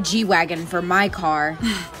gonna get a G-Wagon for my car.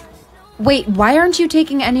 Wait, why aren't you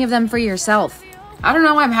taking any of them for yourself? I don't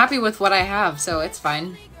know, I'm happy with what I have, so it's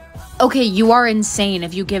fine. Okay, you are insane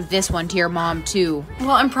if you give this one to your mom, too.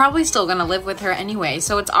 Well, I'm probably still gonna live with her anyway,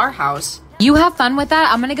 so it's our house. You have fun with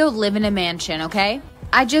that. I'm gonna go live in a mansion, okay?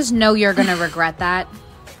 I just know you're gonna regret that.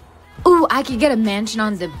 Ooh, I could get a mansion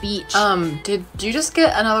on the beach. Did you just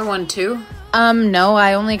get another one too? No,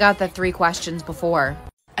 I only got the 3 questions before.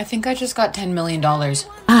 I think I just got $10 million.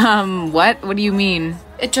 What? What do you mean?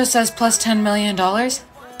 It just says plus $10 million.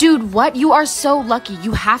 Dude, what? You are so lucky.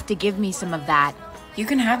 You have to give me some of that. You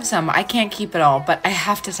can have some. I can't keep it all, but I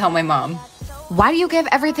have to tell my mom. Why do you give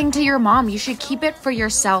everything to your mom? You should keep it for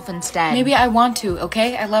yourself instead. Maybe I want to,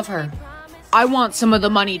 okay? I love her. I want some of the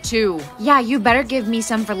money too. Yeah, you better give me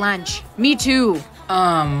some for lunch. Me too.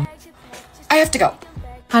 I have to go.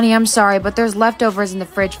 Honey, I'm sorry, but there's leftovers in the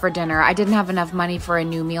fridge for dinner. I didn't have enough money for a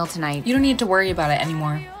new meal tonight. You don't need to worry about it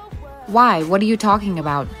anymore. Why? What are you talking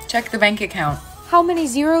about? Check the bank account. How many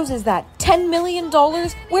zeros is that? $10 million?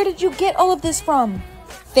 Where did you get all of this from?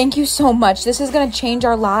 Thank you so much. This is gonna change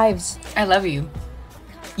our lives. I love you.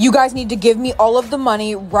 You guys need to give me all of the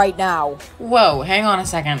money right now. Whoa, hang on a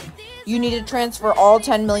second. You need to transfer all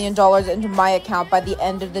 $10 million into my account by the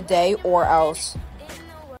end of the day or else.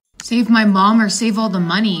 Save my mom or save all the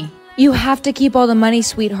money. You have to keep all the money,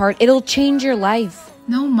 sweetheart. It'll change your life.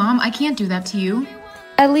 No, Mom, I can't do that to you.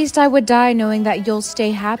 At least I would die knowing that you'll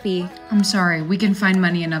stay happy. I'm sorry, we can find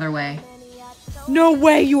money another way. No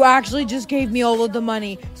way, you actually just gave me all of the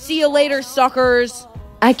money. See you later, suckers.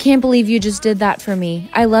 I can't believe you just did that for me.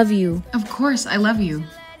 I love you. Of course, I love you.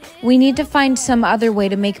 We need to find some other way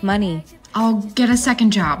to make money. I'll get a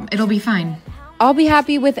second job. It'll be fine. I'll be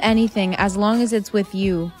happy with anything as long as it's with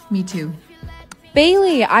you. Me too.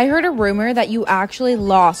 Bailey, I heard a rumor that you actually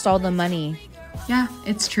lost all the money. Yeah,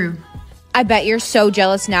 it's true. I bet you're so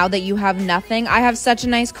jealous now that you have nothing. I have such a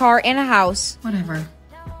nice car and a house. Whatever.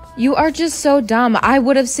 You are just so dumb. I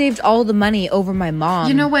would have saved all the money over my mom.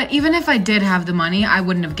 You know what? Even if I did have the money, I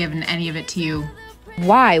wouldn't have given any of it to you.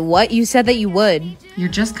 Why? What? You said that you would. You're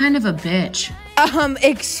just kind of a bitch.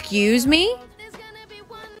 Excuse me?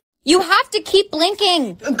 You have to keep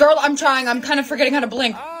blinking. Girl, I'm trying. I'm kind of forgetting how to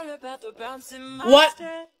blink. What?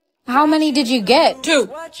 How many did you get?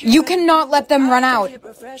 2. You cannot let them run out.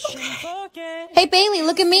 Hey, Bailey,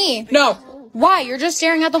 look at me. No. Why? You're just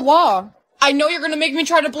staring at the wall. I know you're gonna make me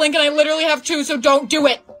try to blink and I literally have 2, so don't do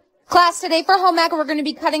it. Class, today for home ec, we're going to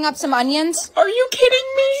be cutting up some onions. Are you kidding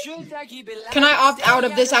me? Can I opt out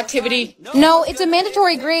of this activity? No, it's a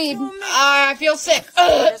mandatory grade. I feel sick.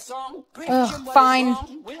 Ugh. Ugh, fine.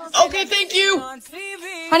 Okay, thank you.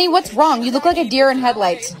 Honey, what's wrong? You look like a deer in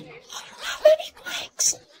headlights.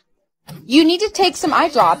 You need to take some eye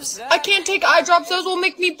drops. I can't take eye drops. Those will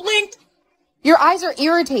make me blink. Your eyes are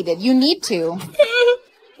irritated. You need to.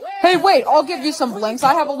 Hey, wait. I'll give you some blinks.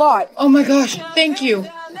 I have a lot. Oh my gosh. Thank you.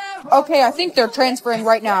 Okay, I think they're transferring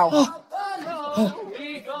right now.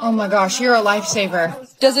 Oh my gosh, you're a lifesaver.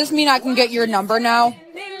 Does this mean I can get your number now?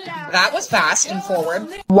 That was fast and forward.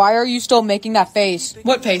 Why are you still making that face?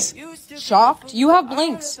 What face? Shocked? You have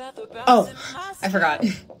blinks. Oh, I forgot.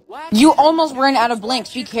 You almost ran out of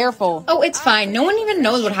blinks. Be careful. Oh, it's fine. No one even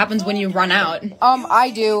knows what happens when you run out.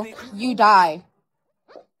 I do. You die.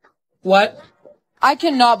 What? I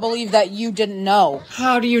cannot believe that you didn't know.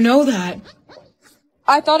 How do you know that?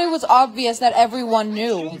 I thought it was obvious that everyone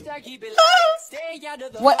knew.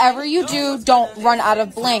 Whatever you do, don't run out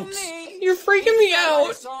of blinks. You're freaking me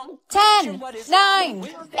out. 10, 9,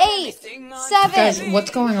 8, 7. Guys, what's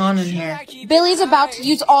going on in here? Billy's about to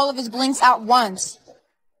use all of his blinks at once.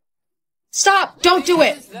 Stop! Don't do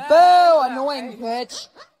it! Boo, annoying bitch.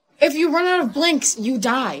 If you run out of blinks, you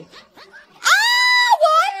die. Ah,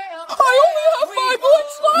 what? I only have 5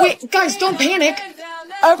 blinks left. Wait, guys, don't panic.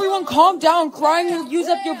 Everyone calm down. Crying will use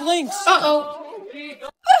up your blinks. Uh-oh.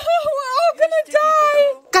 We're all gonna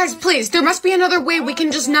die. Guys, please, there must be another way we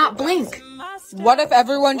can just not blink. What if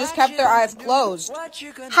everyone just kept their eyes closed?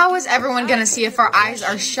 How is everyone gonna see if our eyes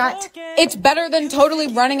are shut? It's better than totally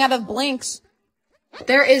running out of blinks.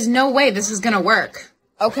 There is no way this is gonna work.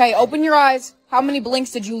 Okay, open your eyes. How many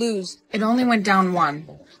blinks did you lose? It only went down 1.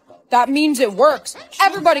 That means it works.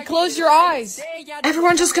 Everybody close your eyes.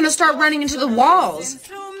 Everyone's just gonna start running into the walls.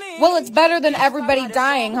 Well, it's better than everybody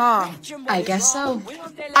dying, huh? I guess so.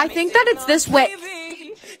 I think that it's this way.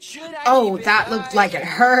 Oh, that looked like it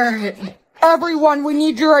hurt. Everyone, we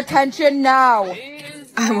need your attention now.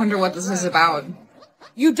 I wonder what this is about.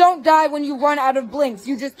 You don't die when you run out of blinks.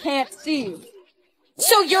 You just can't see.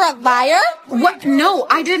 So you're a liar? What? No,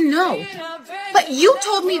 I didn't know. But you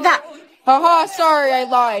told me that. Haha, sorry, I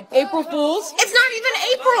lied. April Fools? It's not even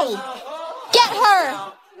April. Get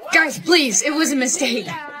her! Guys, please, it was a mistake.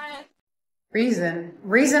 Reason?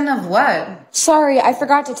 Reason of what? Sorry, I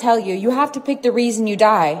forgot to tell you. You have to pick the reason you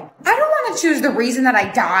die. I don't want to choose the reason that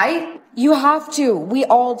I die. You have to. We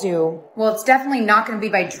all do. Well, it's definitely not going to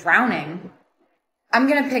be by drowning. I'm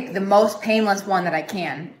going to pick the most painless one that I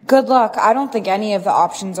can. Good luck. I don't think any of the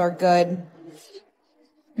options are good.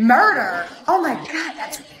 Murder? Oh my god,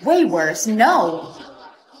 that's way worse. No.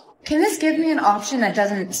 Can this give me an option that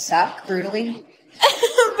doesn't suck brutally?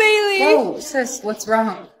 Bailey! Whoa, sis, what's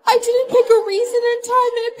wrong? I didn't pick a reason in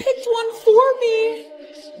time and it picked one for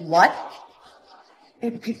me. What?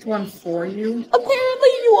 It picked one for you? Apparently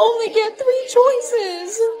you only get 3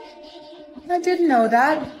 choices. I didn't know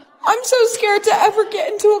that. I'm so scared to ever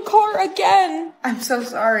get into a car again. I'm so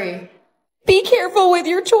sorry. Be careful with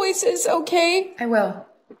your choices, okay? I will.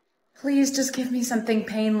 Please just give me something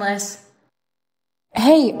painless.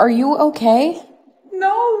 Hey, are you okay?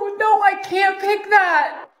 No, I can't pick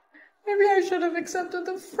that. Maybe I should have accepted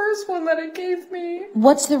the first one that it gave me.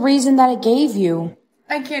 What's the reason that it gave you?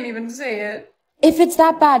 I can't even say it. If it's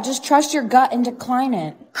that bad, just trust your gut and decline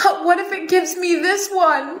it. What if it gives me this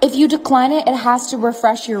one? If you decline it, it has to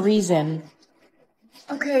refresh your reason.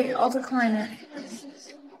 Okay, I'll decline it.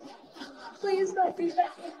 Please don't be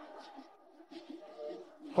that.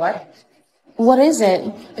 What? What is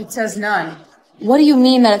it? It says none. What do you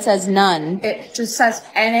mean that it says none? It just says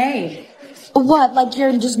NA. What, like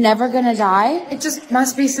you're just never gonna die? It just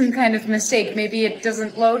must be some kind of mistake. Maybe it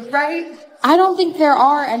doesn't load right. I don't think there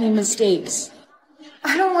are any mistakes.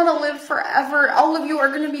 I don't want to live forever. All of you are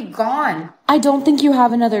going to be gone. I don't think you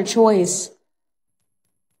have another choice.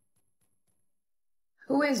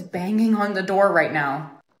 Who is banging on the door right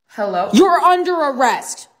now? Hello? You're under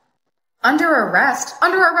arrest. Under arrest?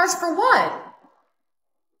 Under arrest for what?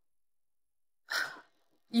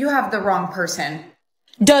 You have the wrong person.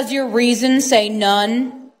 Does your reason say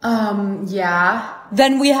none? Yeah.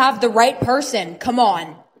 Then we have the right person. Come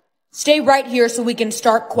on. Stay right here so we can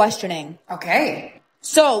start questioning. Okay.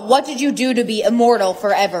 So, what did you do to be immortal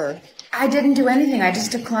forever? I didn't do anything. I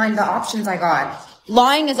just declined the options I got.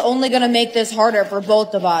 Lying is only gonna make this harder for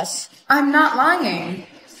both of us. I'm not lying.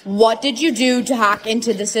 What did you do to hack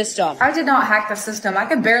into the system? I did not hack the system. I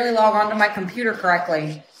could barely log onto my computer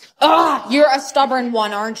correctly. Ugh, you're a stubborn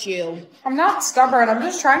one, aren't you? I'm not stubborn. I'm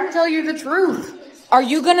just trying to tell you the truth. Are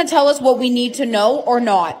you gonna tell us what we need to know or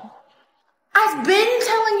not? I've been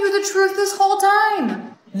telling you the truth this whole time.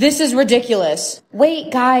 This is ridiculous.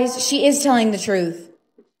 Wait, guys, she is telling the truth.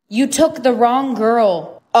 You took the wrong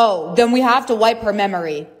girl. Oh, then we have to wipe her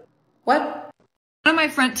memory. What? One of my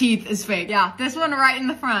front teeth is fake. Yeah, this one right in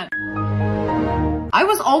the front. I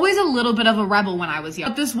was always a little bit of a rebel when I was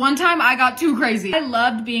young, but this one time I got too crazy. I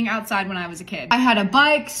loved being outside when I was a kid. I had a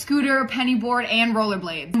bike, scooter, penny board, and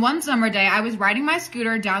rollerblades. One summer day, I was riding my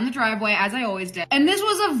scooter down the driveway as I always did, and this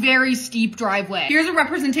was a very steep driveway. Here's a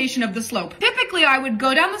representation of the slope. Typically, I would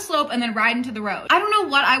go down the slope and then ride into the road. I don't know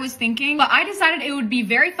what I was thinking, but I decided it would be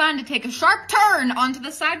very fun to take a sharp turn onto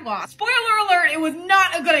the sidewalk. Spoiler alert, it was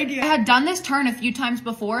not a good idea. I had done this turn a few times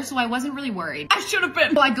before, so I wasn't really worried. I should have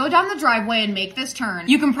been. So I go down the driveway and make this turn. turn.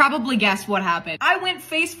 You can probably guess what happened. I went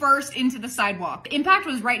face first into the sidewalk. The impact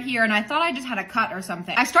was right here and I thought I just had a cut or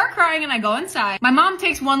something. I start crying and I go inside. My mom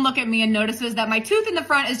takes one look at me and notices that my tooth in the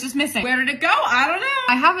front is just missing. Where did it go? I don't know.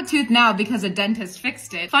 I have a tooth now because a dentist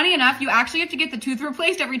fixed it. Funny enough, you actually have to get the tooth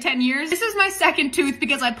replaced every 10 years. This is my second tooth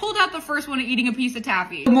because I pulled out the first one eating a piece of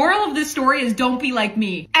taffy. The moral of this story is don't be like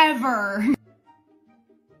me. Ever.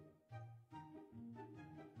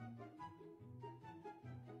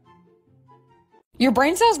 Your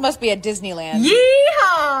brain cells must be at Disneyland.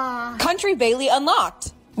 Yeehaw! Country Bailey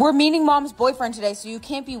unlocked. We're meeting mom's boyfriend today, so you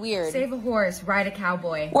can't be weird. Save a horse, ride a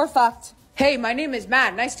cowboy. We're fucked. Hey, my name is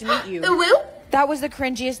Matt. Nice to meet you. Woo? That was the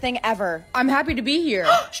cringiest thing ever. I'm happy to be here.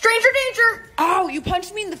 Stranger danger! Ow, you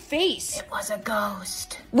punched me in the face. It was a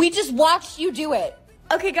ghost. We just watched you do it.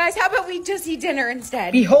 Okay, guys, how about we just eat dinner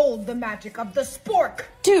instead? Behold the magic of the spork.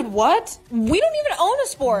 Dude, what? We don't even own a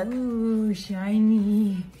spork. Ooh,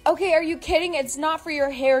 shiny. Okay, are you kidding? It's not for your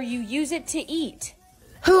hair. You use it to eat.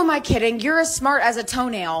 Who am I kidding? You're as smart as a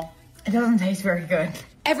toenail. It doesn't taste very good.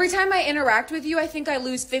 Every time I interact with you, I think I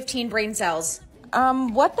lose 15 brain cells.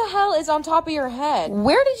 What the hell is on top of your head?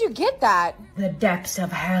 Where did you get that? The depths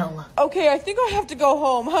of hell. Okay, I think I have to go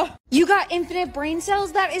home, huh? You got infinite brain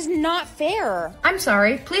cells? That is not fair. I'm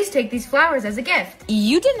sorry. Please take these flowers as a gift.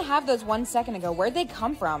 You didn't have those 1 second ago. Where'd they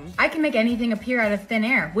come from? I can make anything appear out of thin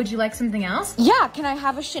air. Would you like something else? Yeah, can I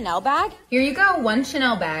have a Chanel bag? Here you go, 1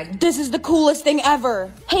 Chanel bag. This is the coolest thing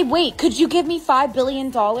ever. Hey, wait, could you give me $5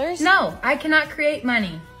 billion? No, I cannot create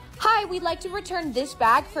money. Hi, we'd like to return this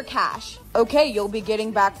bag for cash. Okay, you'll be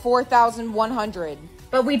getting back 4,100.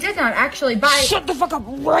 But we did not actually buy— Shut the fuck up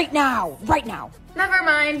right now! Right now! Never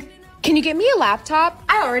mind. Can you get me a laptop?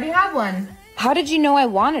 I already have one. How did you know I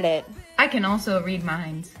wanted it? I can also read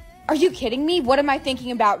minds. Are you kidding me? What am I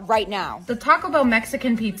thinking about right now? The Taco Bell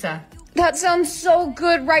Mexican pizza. That sounds so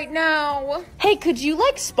good right now. Hey, could you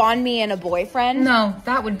spawn me in a boyfriend? No,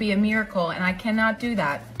 that would be a miracle and I cannot do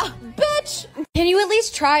that. Bitch! Can you at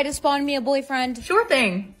least try to spawn me a boyfriend? Sure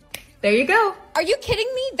thing. There you go. Are you kidding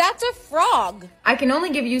me? That's a frog. I can only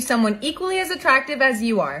give you someone equally as attractive as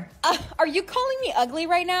you are. Are you calling me ugly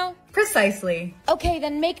right now? Precisely. Okay,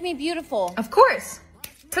 then make me beautiful. Of course.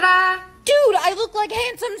 Ta-da! Dude, I look like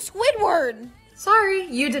handsome Squidward. Sorry,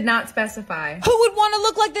 you did not specify. Who would want to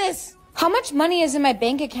look like this? How much money is in my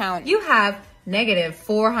bank account? You have negative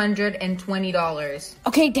 $420.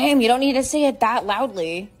 Okay, damn, you don't need to say it that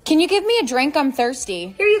loudly. Can you give me a drink? I'm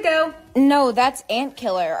thirsty. Here you go. No, that's ant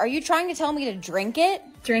killer. Are you trying to tell me to drink it?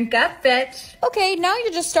 Drink up, bitch. Okay, now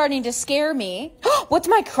you're just starting to scare me. What's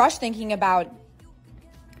my crush thinking about?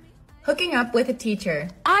 Hooking up with a teacher.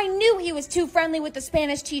 I knew he was too friendly with the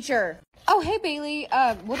Spanish teacher. Oh, hey, Bailey.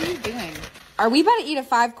 What are you doing? Are we about to eat a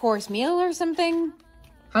 5-course meal or something?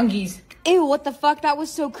 Hungies. Ew, what the fuck? That was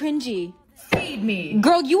so cringy. Feed me.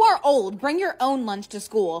 Girl, you are old. Bring your own lunch to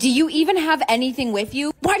school. Do you even have anything with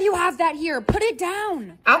you? Why do you have that here? Put it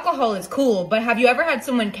down. Alcohol is cool, but have you ever had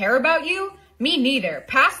someone care about you? Me neither.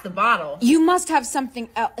 Pass the bottle. You must have something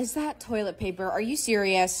else. Is that toilet paper? Are you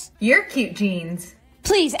serious? Your cute jeans.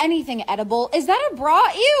 Please, anything edible. Is that a bra?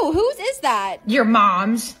 Ew, whose is that? Your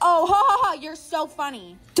mom's. Oh, ha ha ha, you're so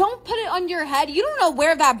funny. Don't put it on your head. You don't know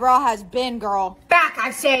where that bra has been, girl. Back, I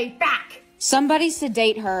say, back. Somebody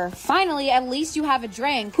sedate her. Finally, at least you have a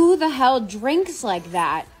drink. Who the hell drinks like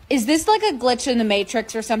that? Is this like a glitch in the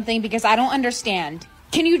Matrix or something? Because I don't understand.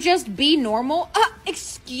 Can you just be normal?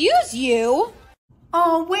 Excuse you?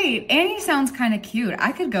 Oh, wait, Annie sounds kind of cute.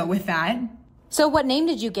 I could go with that. So what name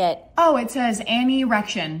did you get? Oh, it says Annie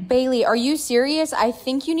Erection. Bailey, are you serious? I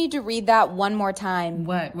think you need to read that one more time.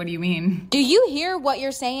 What? What do you mean? Do you hear what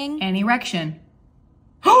you're saying? Annie Erection.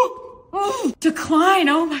 Decline.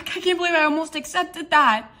 Oh my God, I can't believe I almost accepted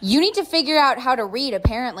that. You need to figure out how to read,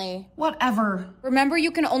 apparently. Whatever. Remember,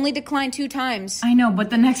 you can only decline 2 times. I know,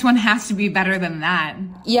 but the next one has to be better than that.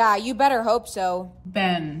 Yeah, you better hope so.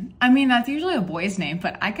 Ben. I mean, that's usually a boy's name,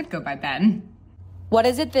 but I could go by Ben. What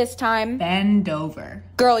is it this time? Bend over.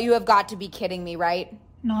 Girl, you have got to be kidding me, right?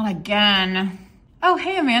 Not again. Oh,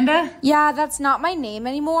 hey, Amanda. Yeah, that's not my name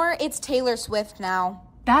anymore. It's Taylor Swift now.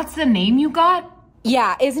 That's the name you got?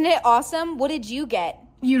 Yeah, isn't it awesome? What did you get?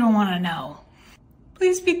 You don't want to know.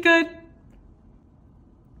 Please be good.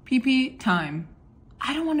 PP time.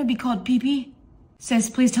 I don't want to be called PP.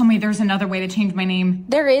 Sis, please tell me there's another way to change my name.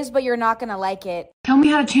 There is, but you're not gonna like it. Tell me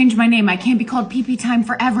how to change my name. I can't be called PP time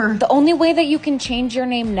forever. The only way that you can change your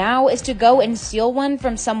name now is to go and steal one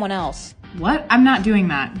from someone else. What? I'm not doing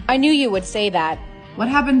that. I knew you would say that. What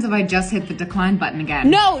happens if I just hit the decline button again?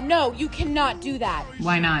 No, you cannot do that.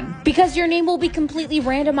 Why not? Because your name will be completely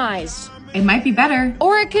randomized. It might be better.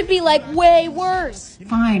 Or it could be like way worse.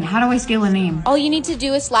 Fine, how do I steal a name? All you need to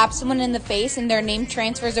do is slap someone in the face and their name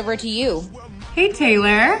transfers over to you. Hey,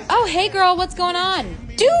 Taylor. Oh, hey girl, what's going on?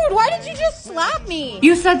 Dude, why did you just slap me?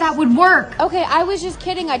 You said that would work. Okay, I was just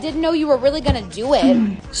kidding. I didn't know you were really gonna do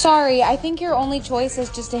it. Sorry, I think your only choice is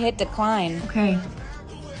just to hit decline. Okay.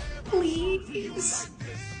 Please.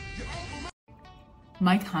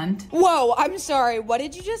 Mike Hunt. Whoa, I'm sorry. What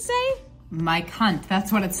did you just say? Mike Hunt,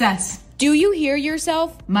 that's what it says. Do you hear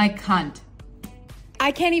yourself? Mike Hunt.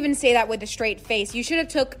 I can't even say that with a straight face. You should have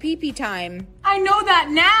took pee-pee time. I know that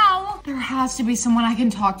now. There has to be someone I can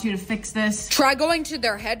talk to fix this. Try going to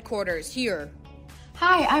their headquarters here.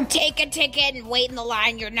 Hi, I'm... Take a ticket and wait in the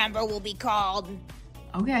line. Your number will be called.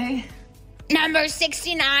 Okay. Number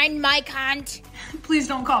 69, Mike Hunt. Please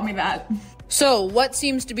don't call me that. So, what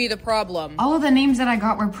seems to be the problem? All of the names that I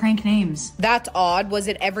got were prank names. That's odd. Was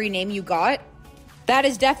it every name you got? That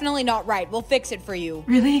is definitely not right. We'll fix it for you.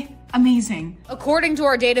 Really? Amazing. According to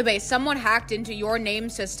our database, someone hacked into your name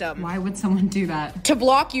system Why would someone do that? to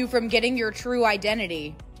block you from getting your true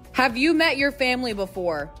identity. Have you met your family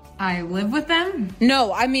before? I live with them?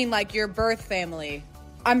 No, I mean like your birth family.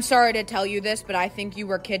 I'm sorry to tell you this, but I think you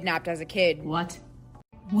were kidnapped as a kid. What?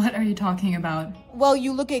 What are you talking about? Well,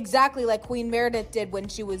 you look exactly like Queen Meredith did when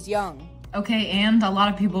she was young. Okay, and a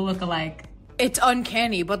lot of people look alike. It's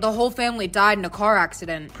uncanny, but the whole family died in a car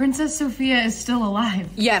accident. Princess Sophia is still alive.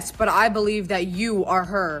 Yes, but I believe that you are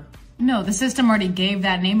her. No, the system already gave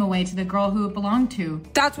that name away to the girl who it belonged to.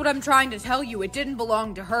 That's what I'm trying to tell you. It didn't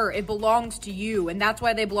belong to her. It belongs to you, and that's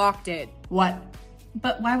why they blocked it. What?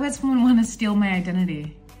 But why would someone want to steal my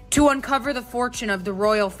identity? To uncover the fortune of the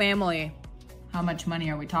royal family. How much money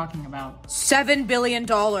are we talking about? $7 billion.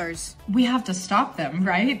 We have to stop them,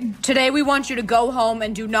 right? Today we want you to go home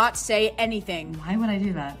and do not say anything. Why would I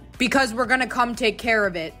do that? Because we're gonna come take care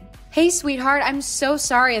of it. Hey, sweetheart, I'm so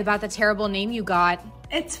sorry about the terrible name you got.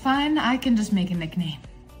 It's fine, I can just make a nickname.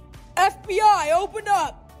 FBI, open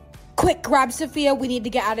up! Quick, grab Sophia. We need to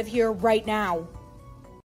get out of here right now.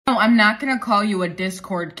 No, I'm not gonna call you a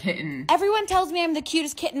Discord kitten. Everyone tells me I'm the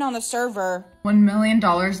cutest kitten on the server. $1 million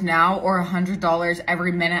now or $100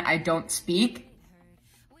 every minute I don't speak?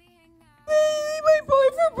 My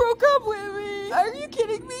boyfriend broke up with me. Are you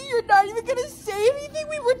kidding me? You're not even gonna say anything?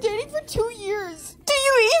 We were dating for 2 years. Do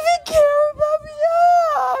you even care about me?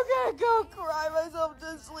 Oh, I'm gonna go cry myself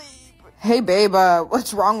to sleep. Hey, babe,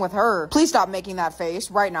 what's wrong with her? Please stop making that face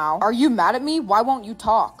right now. Are you mad at me? Why won't you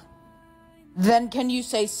talk? Then can you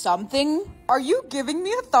say something? Are you giving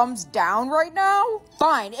me a thumbs down right now?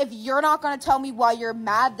 Fine, if you're not gonna tell me why you're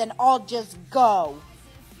mad, then I'll just go.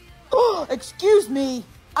 Excuse me.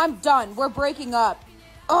 I'm done. We're breaking up.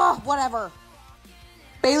 Ugh, whatever.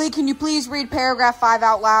 Bailey, can you please read paragraph 5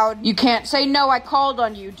 out loud? You can't say no, I called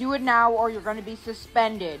on you. Do it now or you're gonna be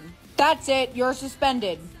suspended. That's it, you're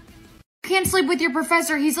suspended. You can't sleep with your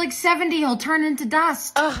professor, he's like 70, he'll turn into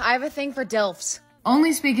dust. Ugh, I have a thing for DILFs.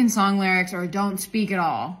 Only speak in song lyrics or don't speak at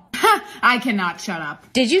all. Ha! I cannot shut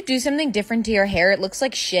up. Did you do something different to your hair? It looks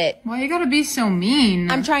like shit. Why you gotta be so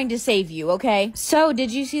mean? I'm trying to save you, okay? So,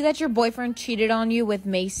 did you see that your boyfriend cheated on you with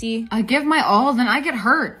Macy? I give my all, then I get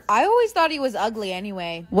hurt. I always thought he was ugly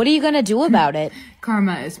anyway. What are you gonna do about it?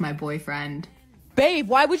 Karma is my boyfriend. Babe,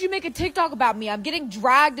 why would you make a TikTok about me? I'm getting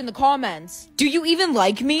dragged in the comments. Do you even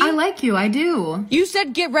like me? I like you, I do. You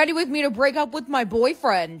said get ready with me to break up with my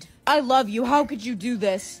boyfriend. I love you. How could you do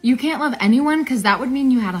this? You can't love anyone because that would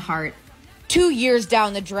mean you had a heart. 2 years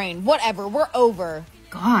down the drain. Whatever, we're over.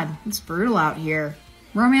 God, it's brutal out here.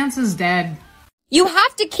 Romance is dead. You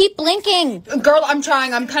have to keep blinking! Girl, I'm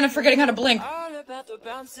trying. I'm kind of forgetting how to blink.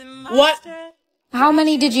 What? How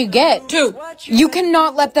many did you get? 2. You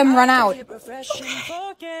cannot let them run out.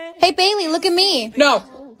 Hey, Bailey, look at me. No.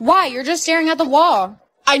 Why? You're just staring at the wall.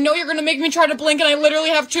 I know you're gonna make me try to blink and I literally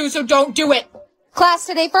have 2, so don't do it. Class,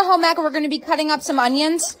 today for home ec, we're going to be cutting up some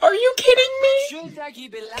onions. Are you kidding me?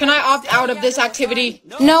 Can I opt out of this activity?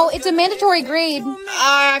 No, it's a mandatory grade.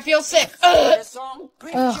 I feel sick. Ugh.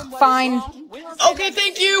 Ugh, fine. Okay,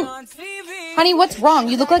 thank you. Honey, what's wrong?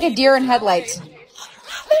 You look like a deer in headlights.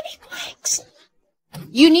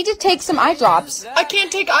 You need to take some eye drops. I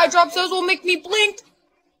can't take eye drops. Those will make me blink.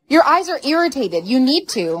 Your eyes are irritated. You need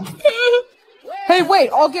to. Hey, wait.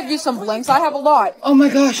 I'll give you some blinks. I have a lot. Oh my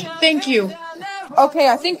gosh. Thank you. Okay,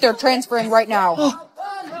 I think they're transferring right now.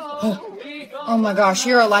 Oh my gosh,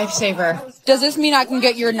 you're a lifesaver. Does this mean I can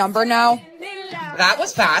get your number now? That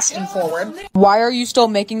was fast and forward. Why are you still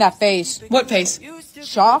making that face? What face?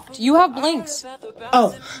 Shocked? You have blinks.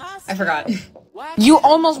 Oh, I forgot. You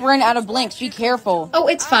almost ran out of blinks. Be careful. Oh,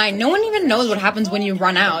 it's fine. No one even knows what happens when you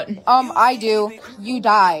run out. I do. You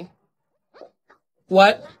die.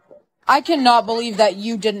 What? I cannot believe that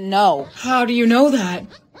you didn't know. How do you know that?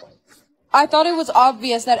 I thought it was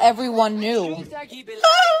obvious that everyone knew.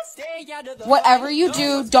 Whatever you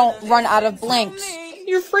do, don't run out of blinks.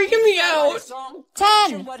 You're freaking me out.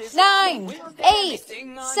 10, 9, 8,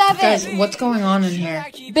 7. Guys, what's going on in here?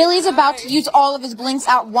 Billy's about to use all of his blinks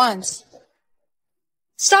at once.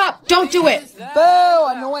 Stop! Don't do it! Boo!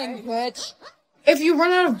 Annoying bitch. If you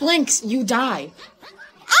run out of blinks, you die.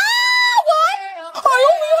 I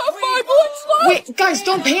only have 5 blinks left! Wait, guys,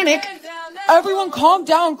 don't panic. Everyone calm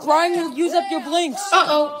down. Crying will use up your blinks.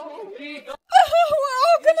 Uh-oh. We're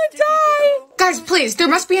all gonna die! Guys, please, there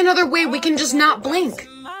must be another way we can just not blink.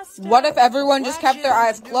 What if everyone just kept their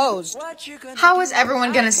eyes closed? How is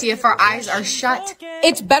everyone gonna see if our eyes are shut?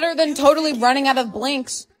 It's better than totally running out of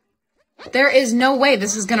blinks. There is no way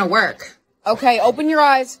this is gonna work. Okay, open your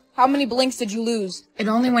eyes. How many blinks did you lose? It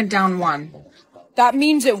only went down 1. That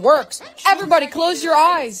means it works. Everybody close your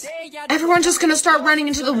eyes. Everyone's just gonna start running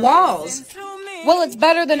into the walls. Well, it's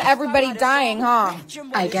better than everybody dying, huh?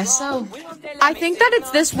 I guess so. I think that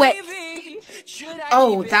it's this way.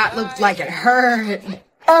 Oh, that looked like it hurt.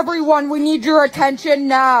 Everyone, we need your attention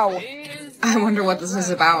now. I wonder what this is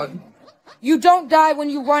about. You don't die when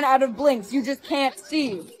you run out of blinks. You just can't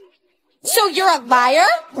see. So you're a liar?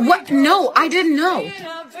 What? No, I didn't know.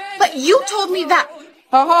 But you told me that.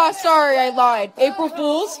 Haha, sorry I lied. April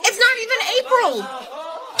Fools? It's not even April.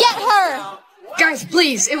 Get her! Guys,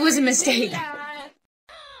 please, it was a mistake.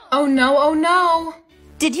 Oh no, oh no.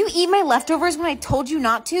 Did you eat my leftovers when I told you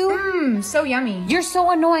not to? So yummy. You're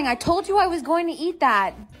so annoying. I told you I was going to eat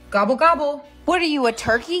that. Gobble gobble. What are you, a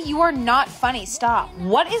turkey? You are not funny. Stop.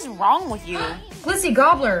 What is wrong with you? Glizzy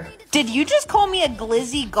gobbler. Did you just call me a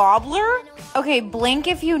glizzy gobbler? Okay, blink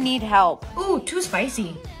if you need help. Ooh, too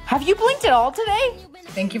spicy. Have you blinked at all today?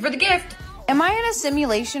 Thank you for the gift. Am I in a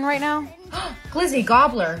simulation right now? Glizzy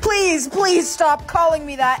gobbler. Please, please stop calling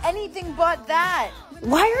me that. Anything but that.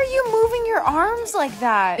 Why are you moving your arms like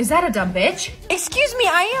that? Is that a dumb bitch? Excuse me,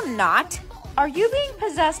 I am not. Are you being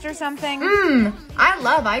possessed or something? I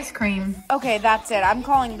love ice cream. Okay, that's it. I'm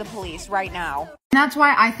calling the police right now. That's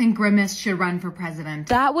why I think Grimace should run for president.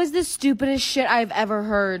 That was the stupidest shit I've ever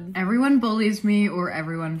heard. Everyone bullies me or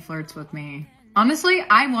everyone flirts with me. Honestly,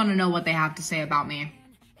 I want to know what they have to say about me.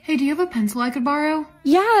 Hey, do you have a pencil I could borrow?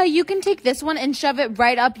 Yeah, you can take this one and shove it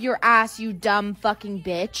right up your ass, you dumb fucking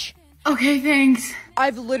bitch. Okay, thanks.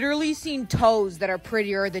 I've literally seen toes that are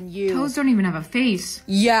prettier than you. Toes don't even have a face.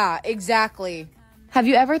 Yeah, exactly. Have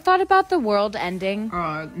you ever thought about the world ending?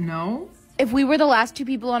 No? If we were the last 2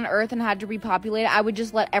 people on Earth and had to repopulate, I would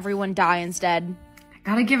just let everyone die instead. I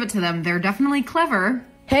gotta give it to them. They're definitely clever.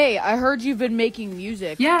 Hey, I heard you've been making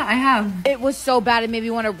music. Yeah, I have. It was so bad it made me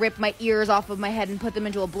want to rip my ears off of my head and put them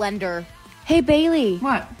into a blender. Hey, Bailey.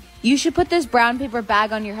 What? You should put this brown paper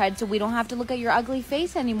bag on your head so we don't have to look at your ugly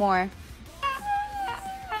face anymore.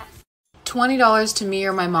 $20 to me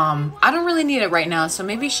or my mom. I don't really need it right now, so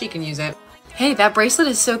maybe she can use it. Hey, that bracelet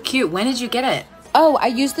is so cute. When did you get it? Oh, I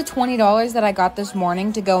used the $20 that I got this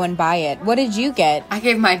morning to go and buy it. What did you get? I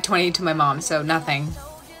gave my 20 to my mom, so nothing.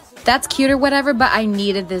 That's cute or whatever, but I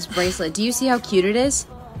needed this bracelet. Do you see how cute it is?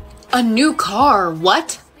 A new car?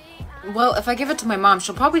 What? Well, if I give it to my mom,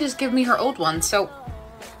 she'll probably just give me her old one, so...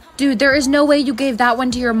 Dude, there is no way you gave that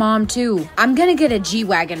one to your mom, too. I'm gonna get a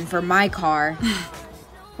G-Wagon for my car.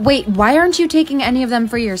 Wait, why aren't you taking any of them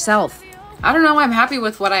for yourself? I don't know, I'm happy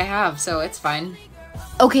with what I have, so it's fine.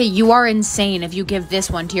 Okay, you are insane if you give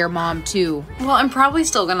this one to your mom, too. Well, I'm probably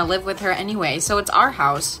still gonna live with her anyway, so it's our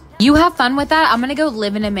house. You have fun with that. I'm gonna go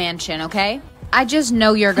live in a mansion, okay? I just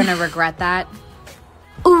know you're gonna regret that.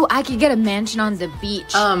 Ooh, I could get a mansion on the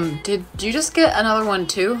beach. Did you just get another one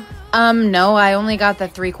too? No, I only got the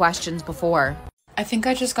 3 questions before. I think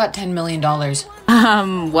I just got $10 million.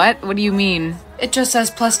 What? What do you mean? It just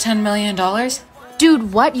says plus $10 million.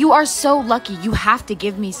 Dude, what? You are so lucky. You have to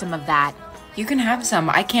give me some of that. You can have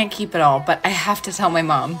some. I can't keep it all, but I have to tell my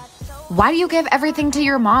mom. Why do you give everything to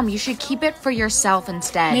your mom? You should keep it for yourself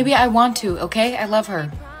instead. Maybe I want to, okay? I love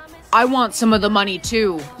her. I want some of the money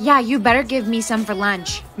too. Yeah, you better give me some for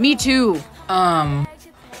lunch. Me too. I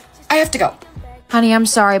have to go. Honey, I'm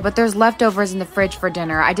sorry, but there's leftovers in the fridge for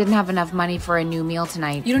dinner. I didn't have enough money for a new meal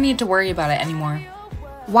tonight. You don't need to worry about it anymore.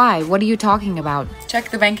 Why? What are you talking about? Check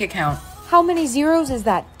the bank account. How many zeros is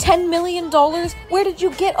that? $10 million? Where did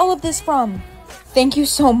you get all of this from? Thank you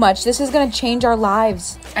so much. This is gonna change our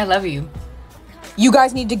lives. I love you. You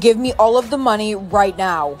guys need to give me all of the money right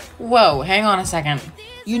now. Whoa, hang on a second.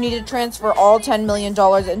 You need to transfer all $10 million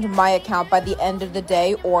into my account by the end of the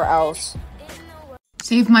day or else.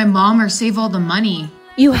 Save my mom or save all the money.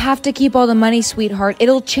 You have to keep all the money, sweetheart.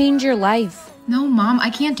 It'll change your life. No, Mom, I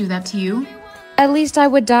can't do that to you. At least I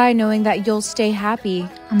would die knowing that you'll stay happy.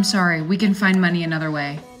 I'm sorry, we can find money another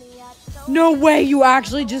way. No way, you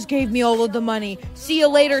actually just gave me all of the money. See you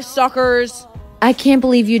later, suckers. I can't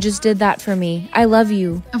believe you just did that for me. I love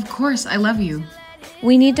you. Of course, I love you.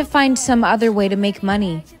 We need to find some other way to make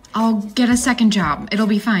money. I'll get a second job. It'll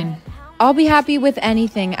be fine. I'll be happy with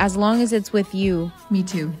anything as long as it's with you. Me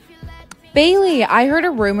too. Bailey, I heard a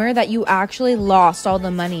rumor that you actually lost all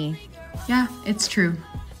the money. Yeah, it's true.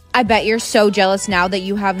 I bet you're so jealous now that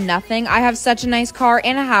you have nothing. I have such a nice car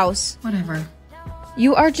and a house. Whatever.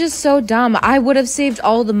 You are just so dumb. I would have saved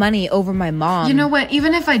all the money over my mom. You know what?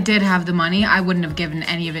 Even if I did have the money, I wouldn't have given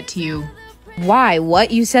any of it to you. Why?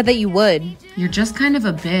 What? You said that you would. You're just kind of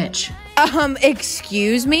a bitch.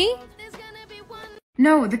 Excuse me?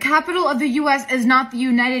 No, the capital of the US is not the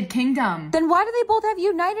United Kingdom. Then why do they both have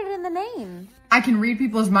United in the name? I can read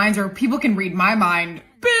people's minds or people can read my mind.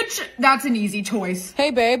 Bitch, that's an easy choice.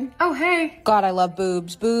 Hey, babe. Oh, hey. God, I love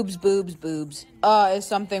boobs. Boobs, boobs, boobs. Is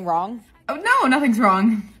something wrong? Oh, no, nothing's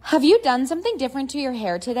wrong. Have you done something different to your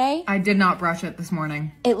hair today? I did not brush it this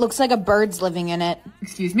morning. It looks like a bird's living in it.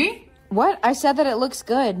 Excuse me? What? I said that it looks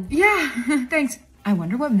good. Yeah, thanks. I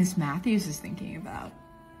wonder what Miss Matthews is thinking about.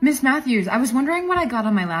 Miss Matthews, I was wondering what I got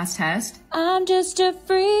on my last test. I'm just a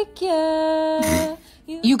freak, yeah.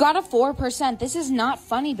 You got a 4%. This is not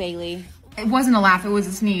funny, Bailey. It wasn't a laugh, it was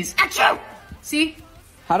a sneeze. Achoo! See?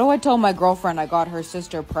 How do I tell my girlfriend I got her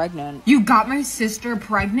sister pregnant? You got my sister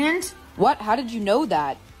pregnant? What? How did you know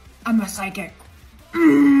that? I'm a psychic.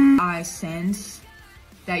 I sense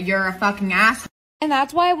that you're a fucking asshole. And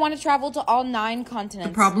that's why I want to travel to all 9 continents.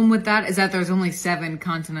 The problem with that is that there's only 7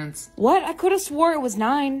 continents. What? I could have swore it was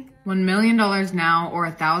 9. $1 million now or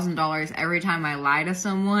 $1,000 every time I lie to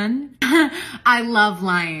someone. I love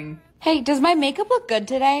lying. Hey, does my makeup look good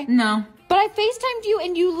today? No, But I FaceTimed you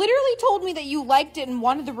and you literally told me that you liked it and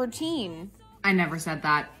wanted the routine. I never said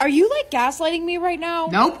that. Are you like gaslighting me right now?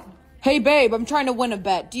 Nope. Hey, babe, I'm trying to win a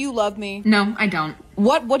bet. Do you love me? No, I don't.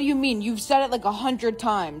 What? What do you mean? You've said it like 100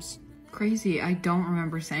 times. Crazy, I don't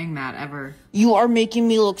remember saying that ever. You are making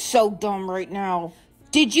me look so dumb right now.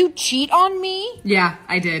 Did you cheat on me? Yeah,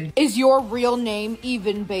 I did. Is your real name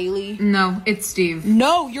even Bailey? No, it's Steve.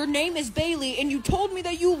 No, your name is Bailey, and you told me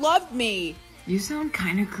that you loved me. You sound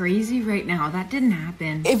kind of crazy right now. That didn't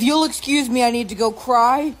happen. If you'll excuse me, I need to go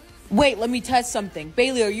cry. Wait, let me test something.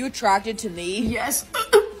 Bailey, are you attracted to me? Yes.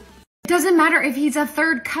 Doesn't matter if he's a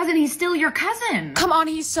third cousin, he's still your cousin. Come on,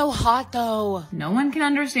 he's so hot though. No one can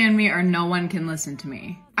understand me or no one can listen to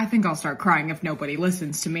me. I think I'll start crying if nobody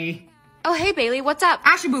listens to me. Oh, hey Bailey, what's up?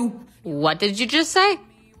 Ashaboo. What did you just say?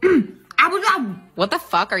 Aboo. What the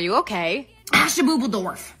fuck? Are you okay?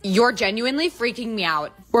 Ashaboobledorf. You're genuinely freaking me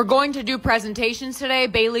out. We're going to do presentations today.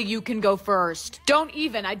 Bailey, you can go first. Don't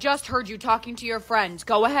even. I just heard you talking to your friends.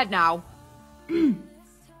 Go ahead now. You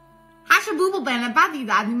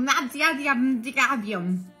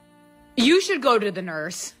should go to the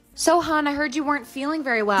nurse. So, hon, I heard you weren't feeling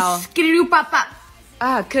very well. Could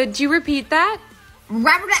you repeat that?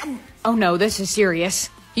 Oh no, this is serious.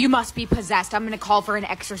 You must be possessed. I'm gonna call for an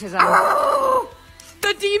exorcism. The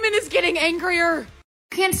demon is getting angrier.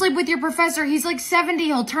 Can't sleep with your professor. He's like 70.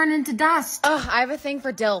 He'll turn into dust. Ugh, I have a thing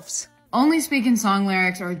for DILFs. Only speak in song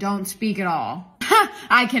lyrics or don't speak at all.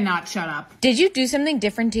 I cannot shut up. Did you do something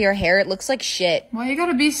different to your hair? It looks like shit. Why you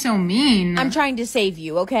gotta be so mean? I'm trying to save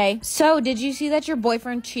you, okay? So, did you see that your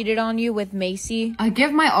boyfriend cheated on you with Macy? I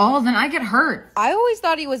give my all, then I get hurt. I always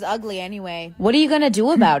thought he was ugly anyway. What are you gonna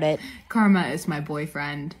do about it? Karma is my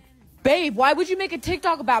boyfriend. Babe, why would you make a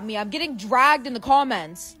TikTok about me? I'm getting dragged in the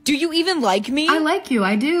comments. Do you even like me? I like you,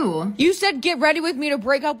 I do. You said get ready with me to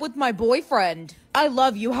break up with my boyfriend. I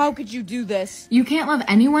love you. How could you do this? You can't love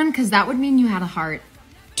anyone because that would mean you had a heart.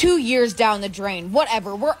 2 years down the drain.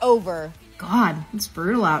 Whatever, we're over. God, it's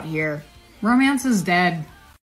brutal out here. Romance is dead.